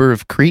Pied Piper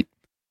of Crete.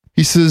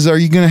 He says, are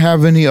you going to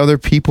have any other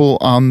people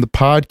on the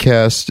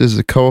podcast as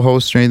a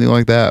co-host or anything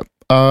like that?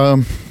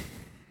 I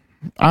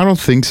don't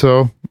think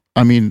so.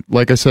 I mean,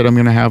 like I said, I'm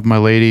going to have my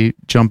lady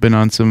jump in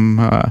on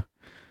some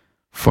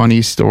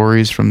funny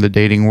stories from the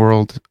dating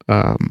world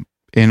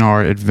in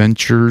our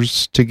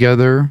adventures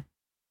together.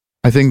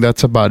 I think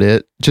that's about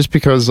it. Just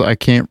because I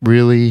can't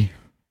really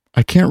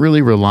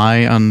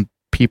rely on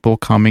people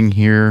coming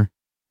here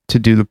to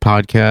do the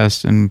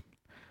podcast, and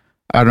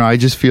I don't know, I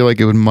just feel like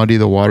it would muddy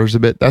the waters a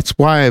bit. That's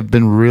why I've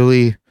been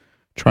really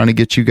trying to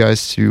get you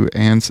guys to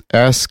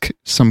ask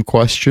some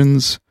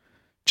questions,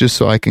 just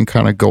so I can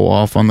kind of go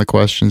off on the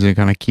questions and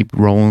kind of keep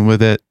rolling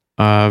with it,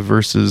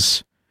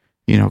 versus,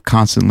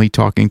 constantly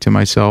talking to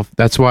myself.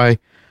 That's why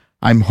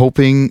I'm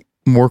hoping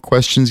more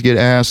questions get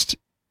asked,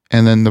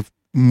 and then the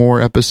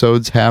more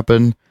episodes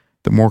happen,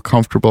 the more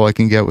comfortable I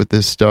can get with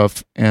this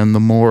stuff, and the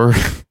more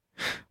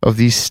of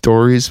these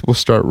stories will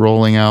start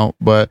rolling out.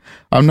 But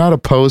I'm not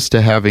opposed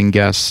to having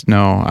guests,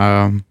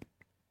 no.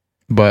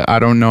 But I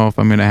don't know if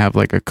I'm going to have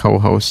like a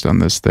co-host on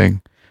this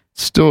thing.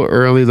 It's still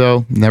early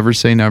though. Never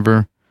say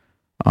never.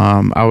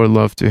 I would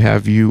love to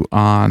have you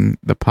on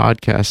the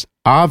podcast.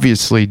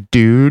 Obviously,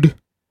 dude.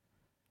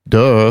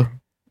 Duh.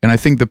 And I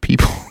think the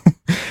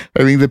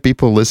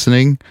people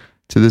listening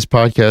to this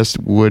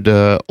podcast would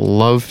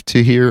love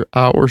to hear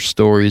our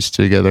stories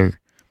together,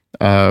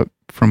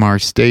 from our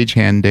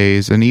stagehand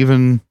days, and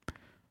even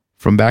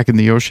from back in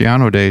the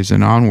Oceano days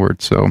and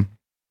onward. So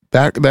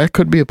that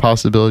could be a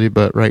possibility,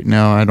 but right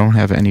now I don't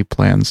have any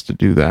plans to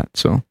do that.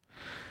 So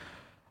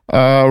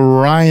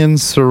Ryan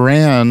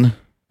Saran,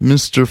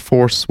 Mr.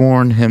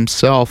 Forsworn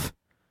himself.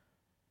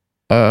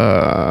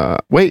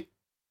 Wait,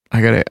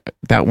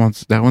 that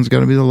one's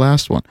gonna be the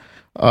last one.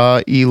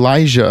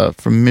 Elijah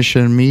from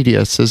Mission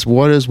Media says,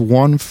 what is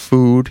one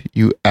food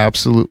you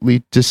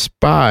absolutely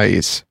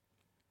despise?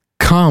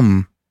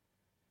 Cum.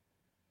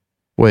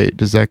 Wait,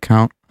 does that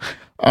count?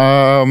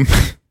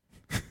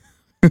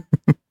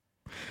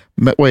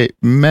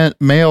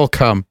 Male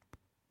cum.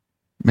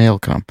 Male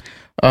cum.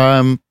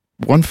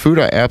 One food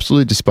I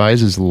absolutely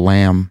despise is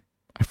lamb.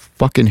 I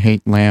fucking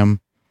hate lamb.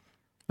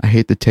 I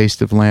hate the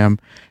taste of lamb.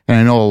 And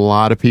I know a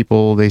lot of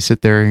people, they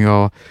sit there and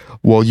go,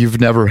 well,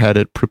 you've never had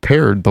it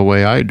prepared the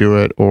way I do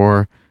it,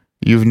 or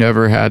you've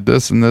never had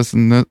this and this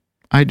and that.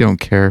 I don't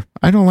care.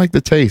 I don't like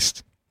the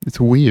taste. It's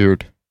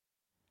weird.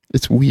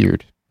 It's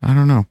weird. I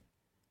don't know.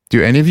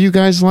 Do any of you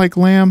guys like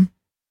lamb?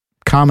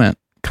 Comment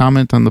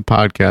on the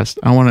podcast.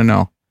 I want to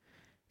know.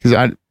 Because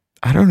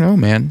I don't know,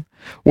 man.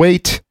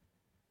 Wait.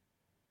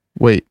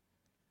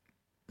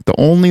 The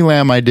only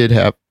lamb I did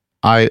have,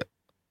 I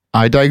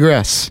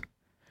digress.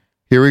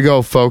 Here we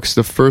go, folks.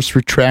 The first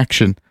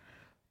retraction.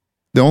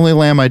 The only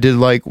lamb I did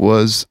like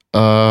was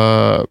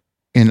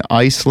in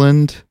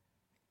Iceland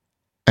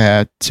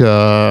at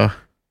there's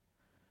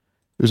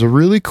a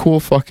really cool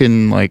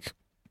fucking like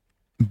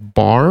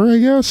bar, I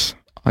guess.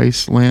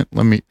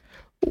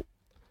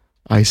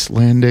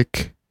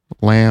 Icelandic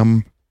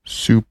lamb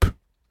soup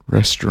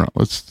restaurant.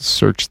 Let's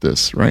search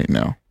this right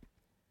now.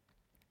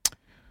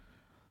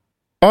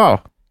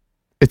 Oh,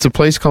 it's a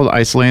place called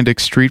Icelandic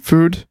Street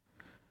Food.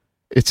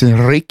 It's in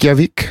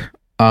Reykjavik.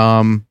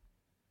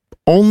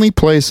 Only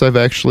place I've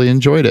actually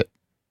enjoyed it.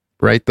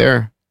 Right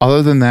there.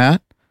 Other than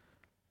that,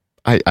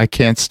 I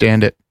can't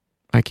stand it.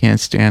 I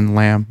can't stand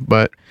lamb.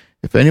 But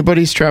if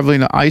anybody's traveling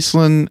to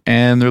Iceland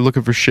and they're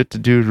looking for shit to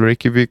do in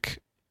Reykjavik,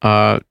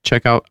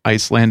 check out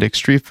Icelandic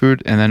Street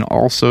Food, and then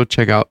also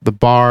check out the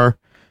bar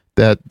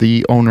that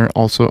the owner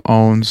also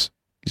owns.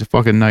 He's a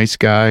fucking nice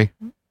guy.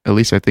 At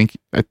least I think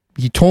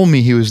he told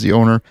me he was the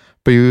owner,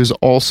 but he was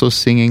also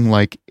singing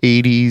like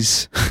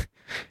 80s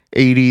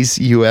 80s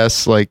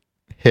US like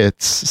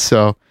hits.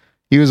 So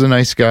he was a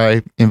nice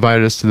guy,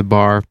 invited us to the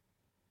bar,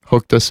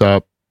 hooked us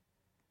up,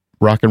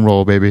 rock and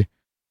roll, baby.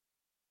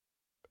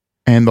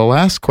 And the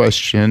last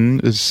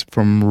question is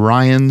from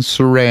Ryan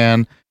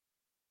Saran.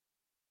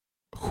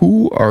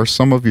 Who are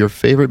some of your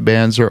favorite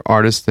bands or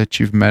artists that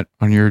you've met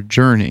on your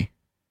journey?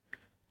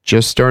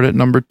 Just start at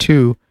number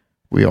 2.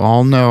 We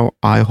all know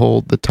I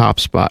hold the top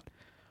spot.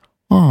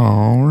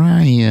 Oh,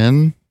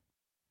 Ryan.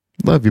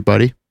 Love you,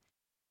 buddy.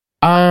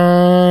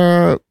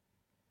 I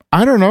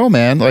don't know,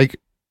 man. Like,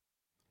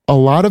 a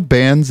lot of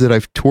bands that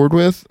I've toured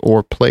with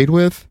or played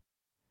with,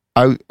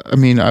 I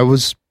mean, I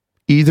was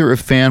either a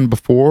fan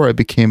before, I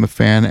became a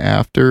fan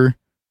after.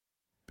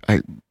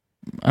 I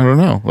don't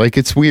know. Like,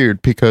 it's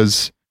weird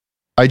because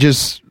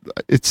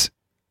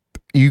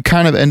you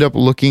kind of end up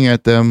looking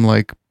at them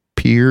like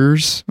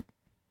peers,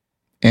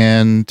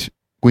 and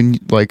when,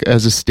 like,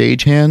 as a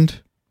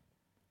stagehand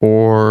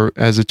or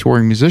as a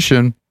touring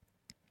musician,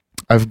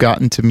 I've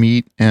gotten to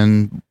meet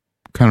and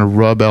kind of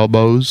rub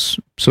elbows,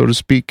 so to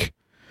speak,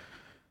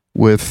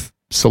 with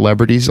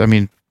celebrities. I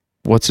mean,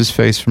 what's his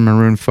face from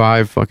Maroon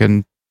 5?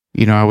 Fucking,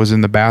 I was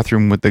in the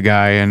bathroom with the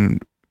guy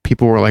and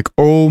people were like,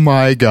 oh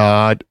my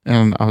God.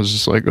 And I was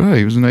just like, oh,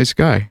 he was a nice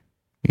guy,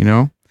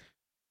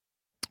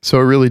 So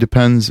it really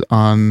depends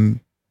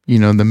on,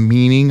 the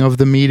meaning of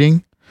the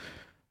meeting.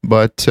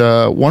 But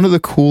one of the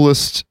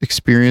coolest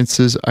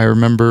experiences I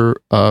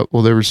remember,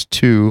 there was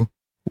 2,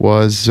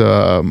 was,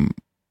 oh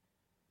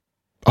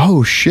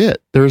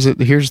shit,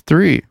 here's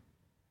 3.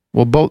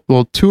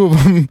 Well, 2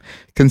 of them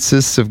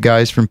consists of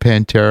guys from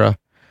Pantera.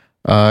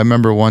 I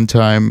remember one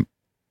time,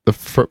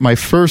 my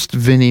first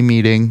Vinny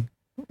meeting,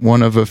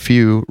 one of a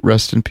few,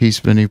 rest in peace,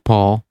 Vinny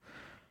Paul.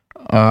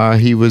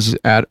 He was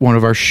at one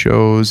of our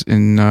shows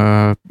in,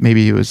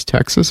 maybe it was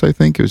Texas, I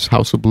think. It was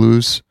House of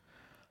Blues.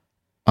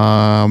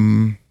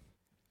 And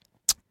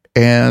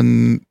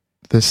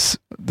the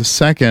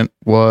second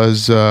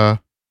was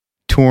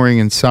touring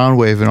in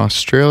Soundwave in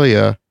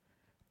Australia.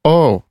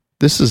 Oh,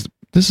 this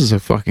is a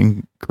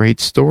fucking great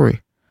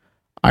story.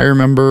 I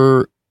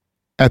remember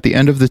at the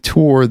end of the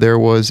tour, there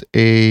was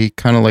a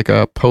kind of like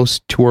a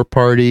post-tour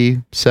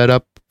party set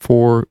up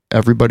for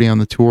everybody on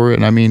the tour.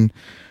 And I mean,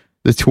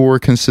 the tour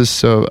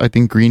consists of, I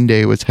think Green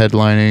Day was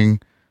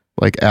headlining,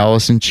 like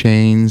Alice in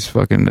Chains,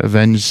 fucking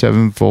Avenged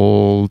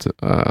Sevenfold,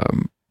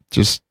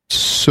 just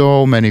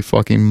so many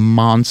fucking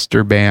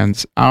monster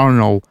bands. I don't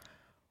know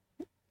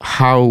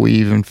how we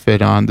even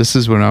fit on. This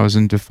is when I was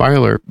in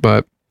Defiler,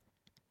 but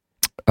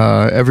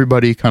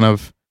everybody kind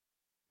of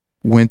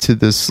went to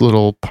this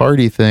little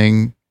party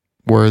thing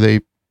where they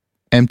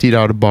emptied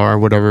out a bar,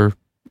 whatever.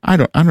 I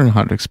don't know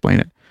how to explain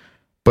it,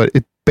 but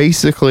it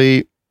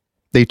basically,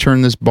 they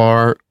turned this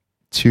bar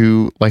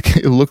to, like,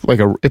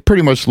 it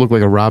pretty much looked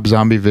like a Rob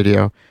Zombie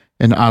video.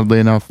 And oddly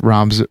enough,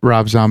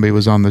 Rob Zombie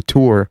was on the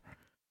tour.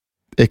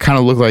 It kind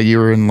of looked like you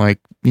were in, like,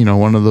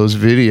 one of those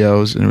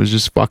videos, and it was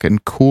just fucking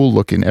cool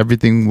looking.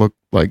 Everything looked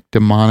like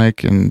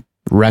demonic and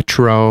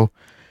retro,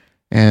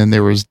 and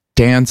there was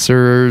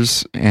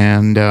dancers,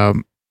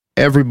 and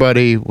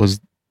everybody was,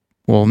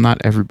 well,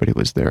 not everybody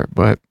was there,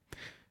 but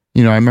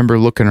I remember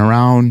looking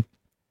around,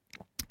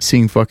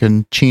 seeing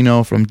fucking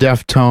Chino from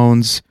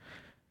Deftones.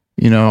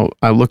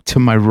 I looked to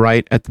my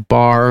right at the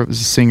bar. It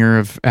was a singer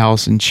of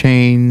Alice in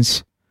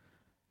Chains.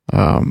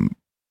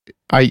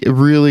 I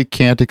really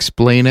can't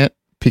explain it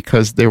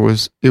because it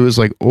was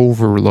like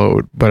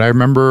overload. But I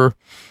remember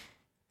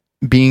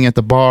being at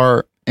the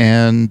bar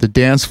and the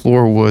dance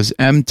floor was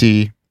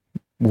empty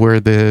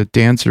where the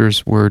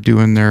dancers were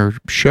doing their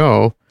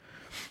show.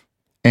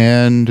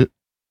 And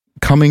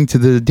coming to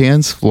the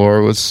dance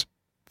floor was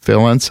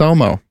Phil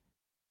Anselmo,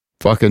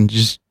 fucking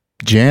just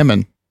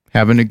jamming,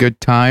 having a good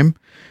time.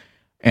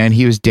 And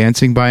he was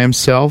dancing by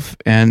himself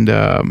and,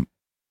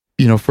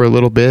 for a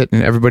little bit,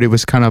 and everybody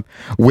was kind of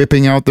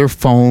whipping out their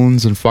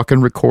phones and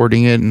fucking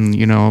recording it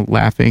and,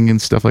 laughing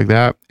and stuff like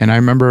that. And I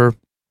remember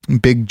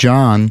Big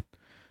John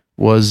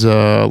was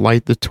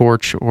Light the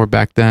Torch, or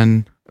back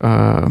then,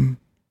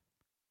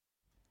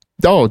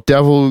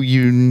 Devil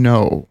You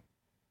Know.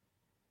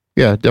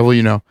 Yeah, Devil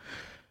You Know.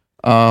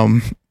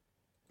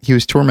 He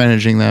was tour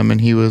managing them,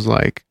 and he was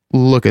like,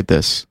 look at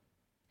this.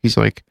 He's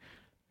like,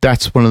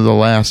 that's one of the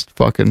last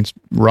fucking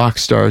rock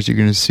stars you're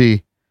going to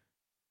see.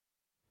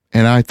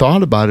 And I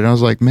thought about it, and I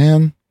was like,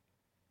 man,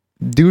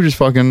 dude is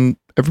fucking,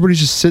 everybody's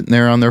just sitting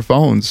there on their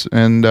phones.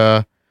 And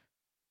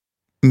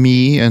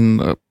me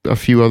and a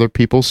few other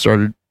people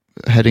started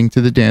heading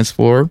to the dance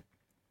floor.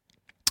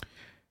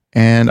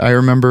 And I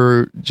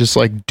remember just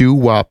like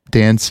doo-wop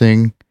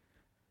dancing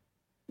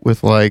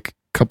with like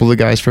a couple of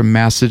guys from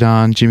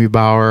Mastodon, Jimmy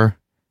Bauer,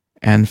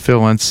 and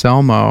Phil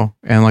Anselmo,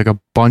 and like a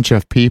bunch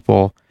of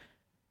people.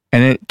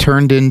 And it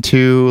turned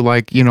into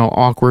like,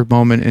 awkward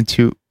moment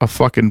into a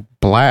fucking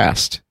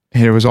blast.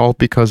 And it was all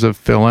because of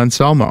Phil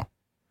Anselmo.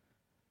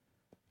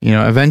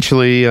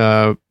 Eventually,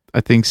 I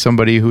think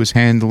somebody who was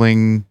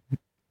handling,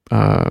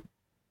 I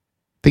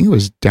think it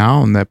was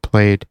Down that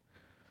played,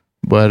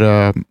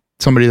 but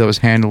somebody that was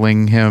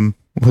handling him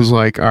was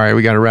like, all right,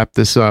 we got to wrap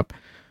this up.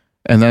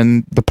 And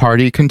then the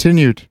party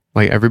continued.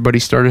 Like, everybody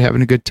started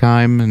having a good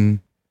time and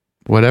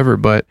whatever.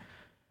 But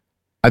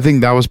I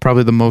think that was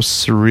probably the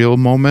most surreal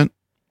moment,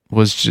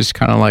 was just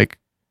kind of like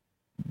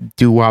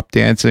doo-wop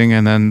dancing,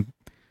 and then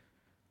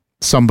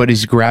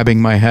somebody's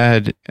grabbing my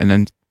head and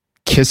then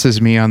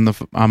kisses me on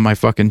my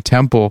fucking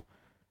temple,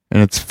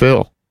 and it's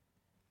Phil.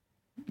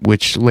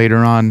 Which later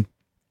on,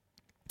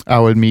 I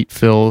would meet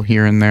Phil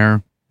here and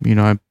there. You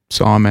know, I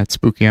saw him at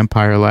Spooky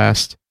Empire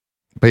last.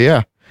 But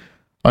yeah,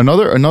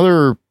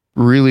 another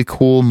really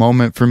cool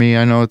moment for me.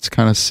 I know it's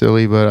kind of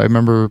silly, but I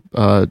remember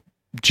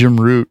Jim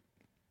Root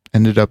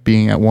ended up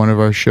being at one of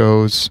our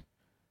shows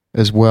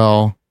as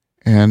well.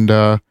 And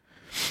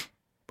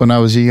when I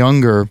was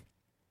younger,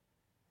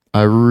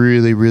 I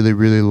really, really,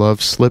 really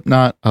loved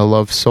Slipknot. I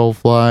loved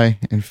Soulfly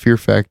and Fear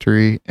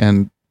Factory,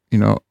 and, you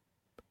know,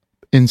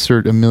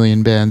 insert a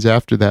million bands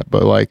after that.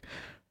 But like,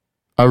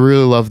 I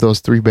really loved those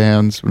three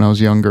bands when I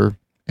was younger.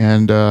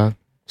 And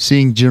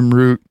seeing Jim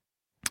Root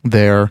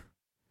there,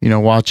 you know,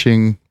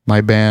 watching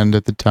my band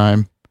at the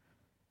time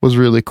was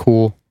really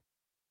cool.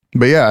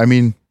 But yeah, I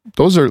mean,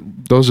 those are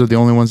the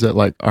only ones that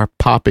like are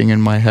popping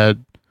in my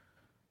head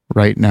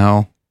right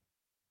now.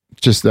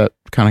 Just that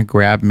kind of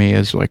grabbed me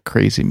as like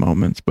crazy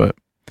moments. But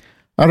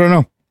I don't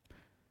know.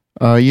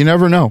 You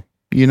never know.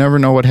 You never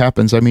know what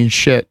happens. I mean,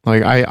 shit.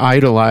 Like, I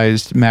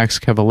idolized Max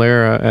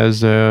Cavalera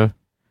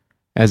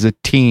as a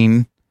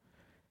teen,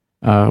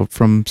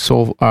 from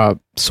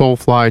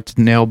Soulfly to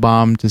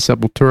Nailbomb to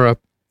Sepultura,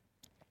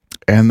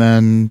 and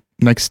then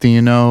next thing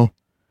you know,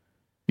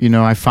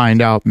 I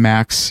find out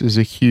Max is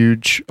a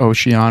huge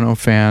Oceano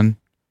fan,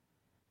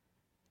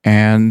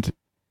 and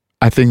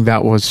I think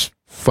that was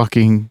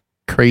fucking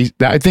crazy.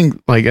 I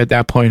think like at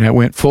that point I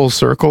went full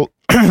circle.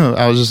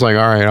 I was just like,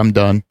 all right, I'm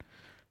done.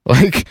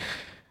 Like,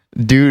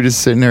 dude is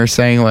sitting there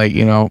saying like,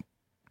 you know,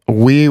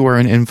 we were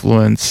an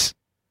influence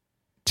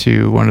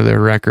to one of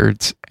their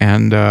records,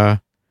 and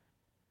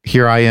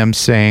here I am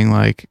saying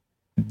like,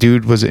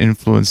 dude was an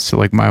influence to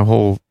like my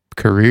whole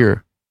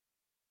career.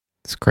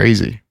 It's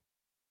crazy.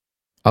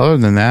 Other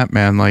than that,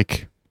 man,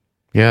 like,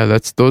 yeah,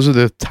 those are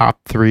the top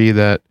three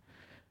that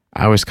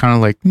I was kind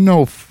of like,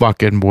 no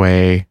fucking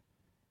way.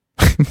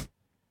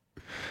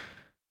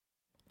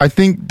 I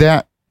think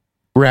that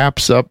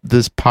wraps up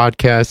this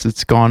podcast.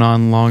 It's gone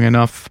on long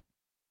enough.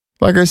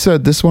 Like I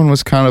said, this one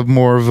was kind of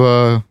more of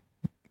a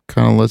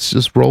let's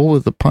just roll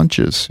with the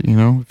punches, you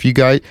know? If you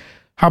guys,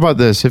 how about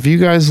this? If you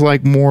guys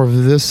like more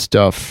of this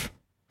stuff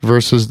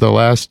versus the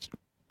last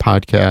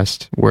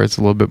podcast where it's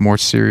a little bit more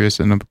serious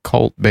and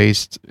occult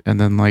based, and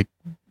then like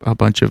a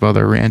bunch of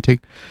other ranting,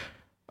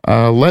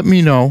 let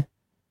me know.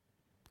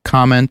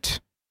 Comment.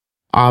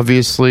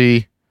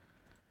 Obviously,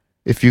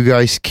 if you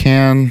guys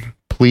can,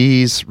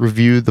 please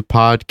review the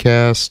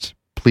podcast.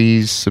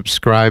 Please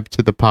subscribe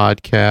to the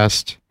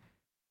podcast.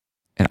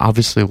 And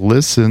obviously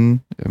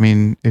listen. I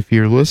mean, if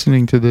you're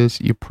listening to this,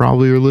 you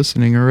probably are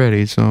listening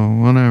already, so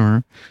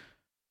whatever.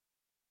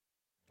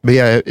 But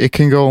yeah, it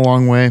can go a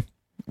long way.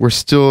 We're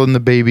still in the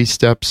baby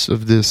steps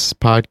of this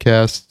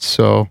podcast,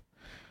 so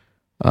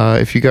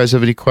if you guys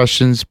have any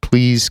questions,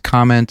 please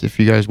comment. If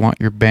you guys want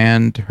your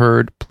band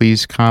heard,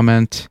 please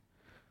comment.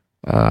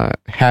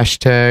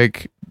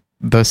 Hashtag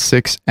the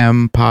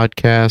 6M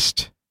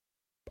podcast.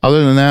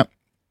 Other than that,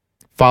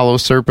 follow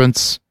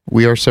Serpents,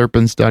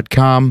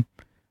 weareserpents.com,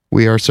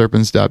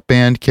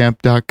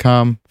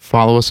 weareserpents.bandcamp.com.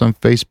 Follow us on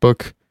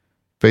Facebook,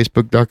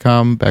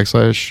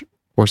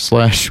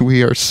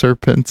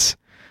 facebook.com/weareserpents.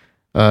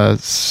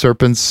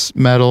 Serpents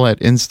Metal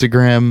at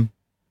Instagram,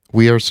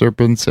 We Are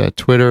Serpents at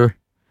Twitter.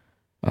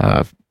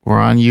 We're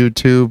on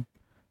YouTube.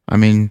 I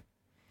mean,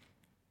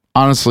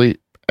 honestly,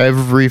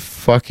 every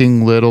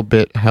fucking little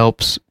bit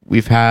helps.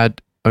 We've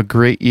had a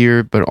great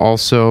year, but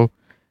also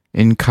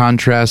in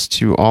contrast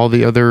to all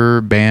the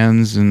other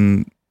bands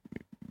and,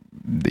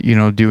 you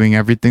know, doing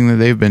everything that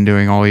they've been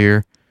doing all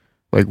year,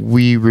 like,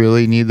 we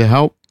really need the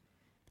help.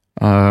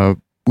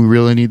 We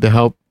really need the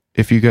help.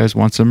 If you guys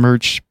want some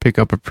merch, pick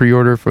up a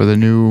pre-order for the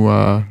new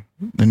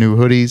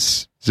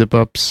hoodies,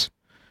 zip-ups.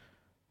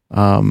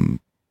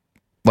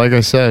 Like I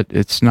said,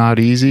 it's not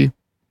easy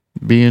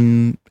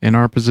being in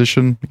our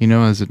position, you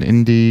know, as an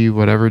indie,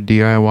 whatever,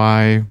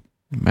 DIY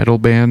metal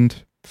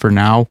band for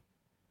now.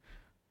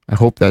 I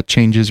hope that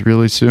changes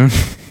really soon.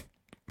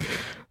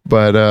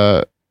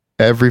 But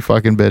every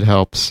fucking bit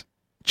helps.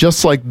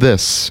 Just like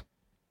this.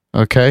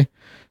 Okay?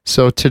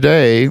 So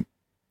today,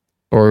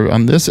 or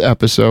on this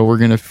episode, we're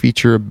going to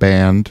feature a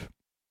band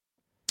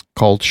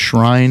called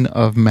Shrine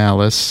of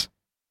Malice.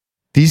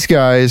 These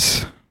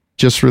guys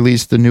just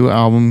released the new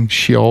album,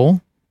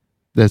 Sheol.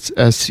 That's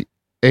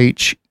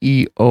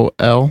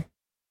SHEOL.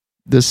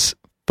 This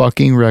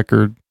fucking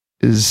record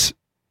is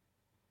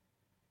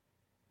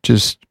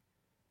just,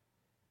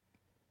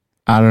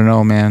 I don't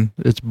know, man.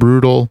 It's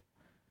brutal.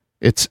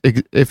 It's,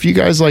 if you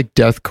guys like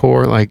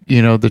deathcore, like,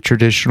 you know, the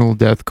traditional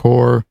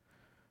deathcore,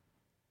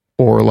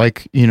 or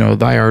like, you know,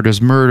 Thy Art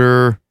Is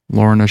Murder,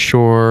 Lorna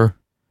Shore,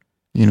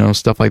 you know,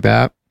 stuff like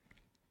that,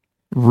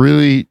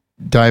 really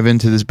dive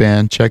into this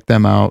band, check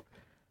them out.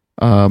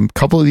 A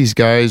couple of these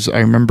guys I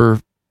remember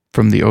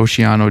from the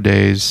Oceano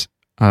days.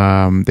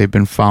 They've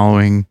been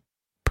following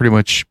pretty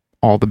much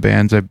all the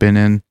bands I've been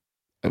in,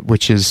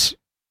 which is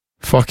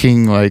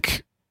fucking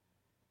like,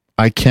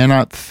 I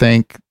cannot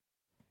thank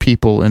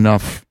people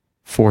enough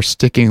for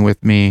sticking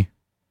with me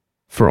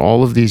for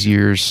all of these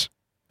years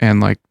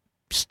and like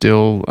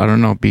still, I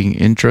don't know, being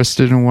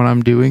interested in what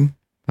I'm doing,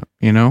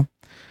 you know?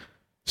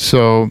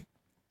 So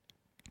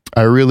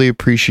I really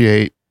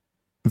appreciate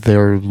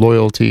their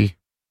loyalty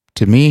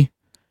to me,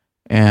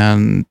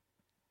 and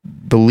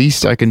the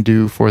least I can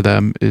do for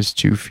them is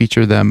to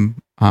feature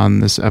them on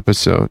this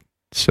episode.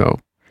 So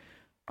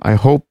I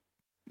hope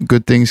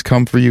good things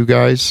come for you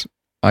guys.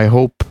 I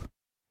hope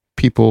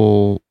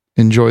people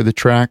enjoy the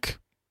track.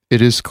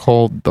 It is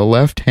called The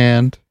Left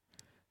Hand,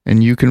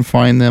 and you can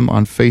find them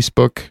on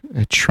Facebook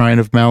at Shrine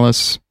of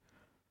Malice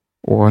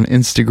or on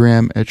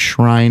Instagram at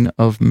Shrine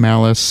of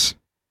Malice.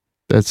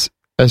 That's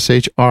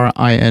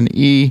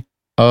SHRINE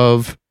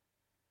of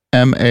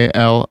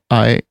MALICE.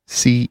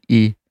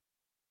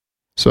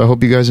 So I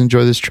hope you guys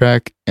enjoy this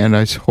track, and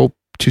I hope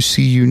to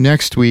see you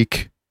next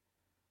week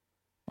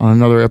on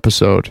another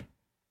episode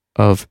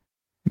of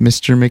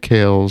Mr.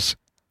 McHale's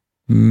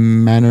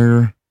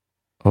Manner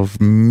of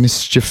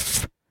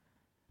Mischief,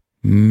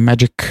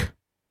 Magic,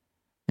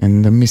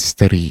 and the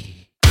Mystery.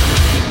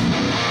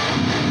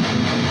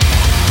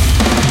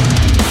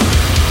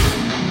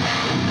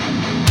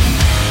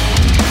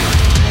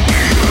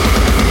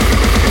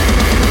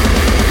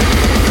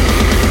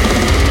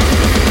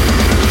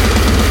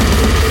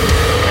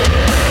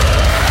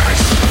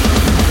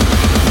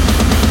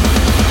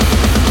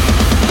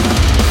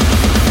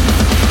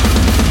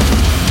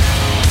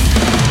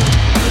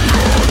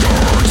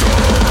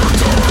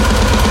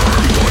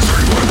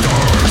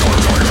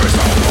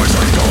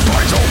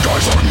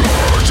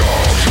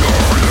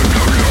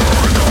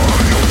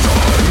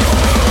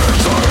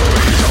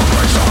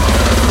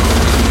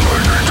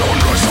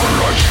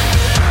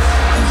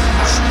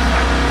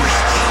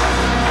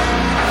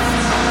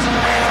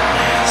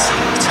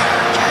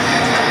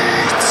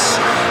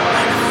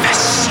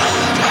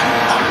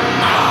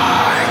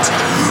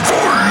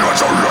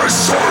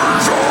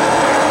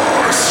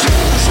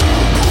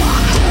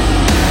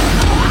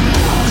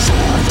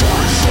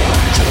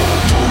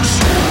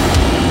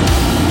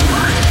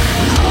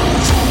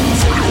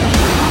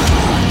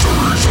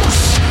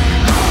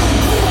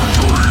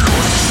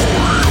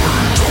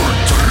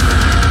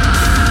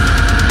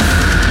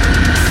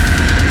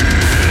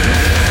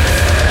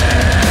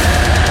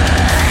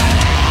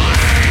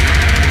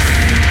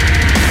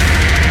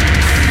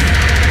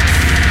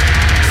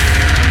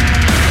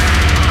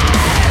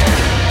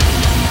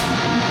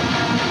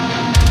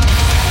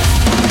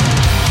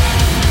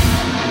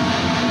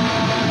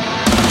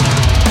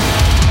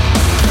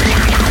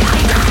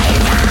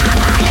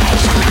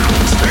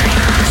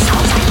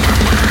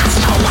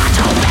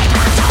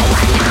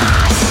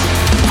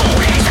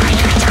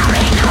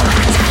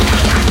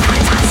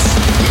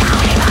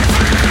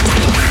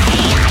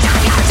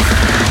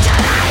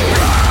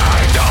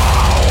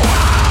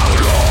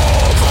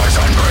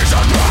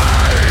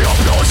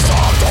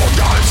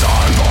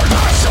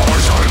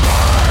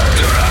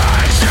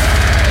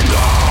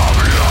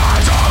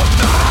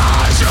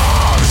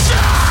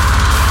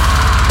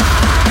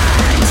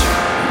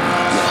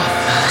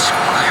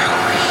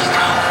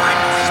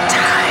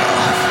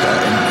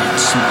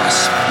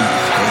 Must be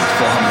paid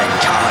for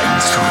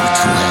mankind through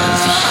to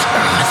healthy.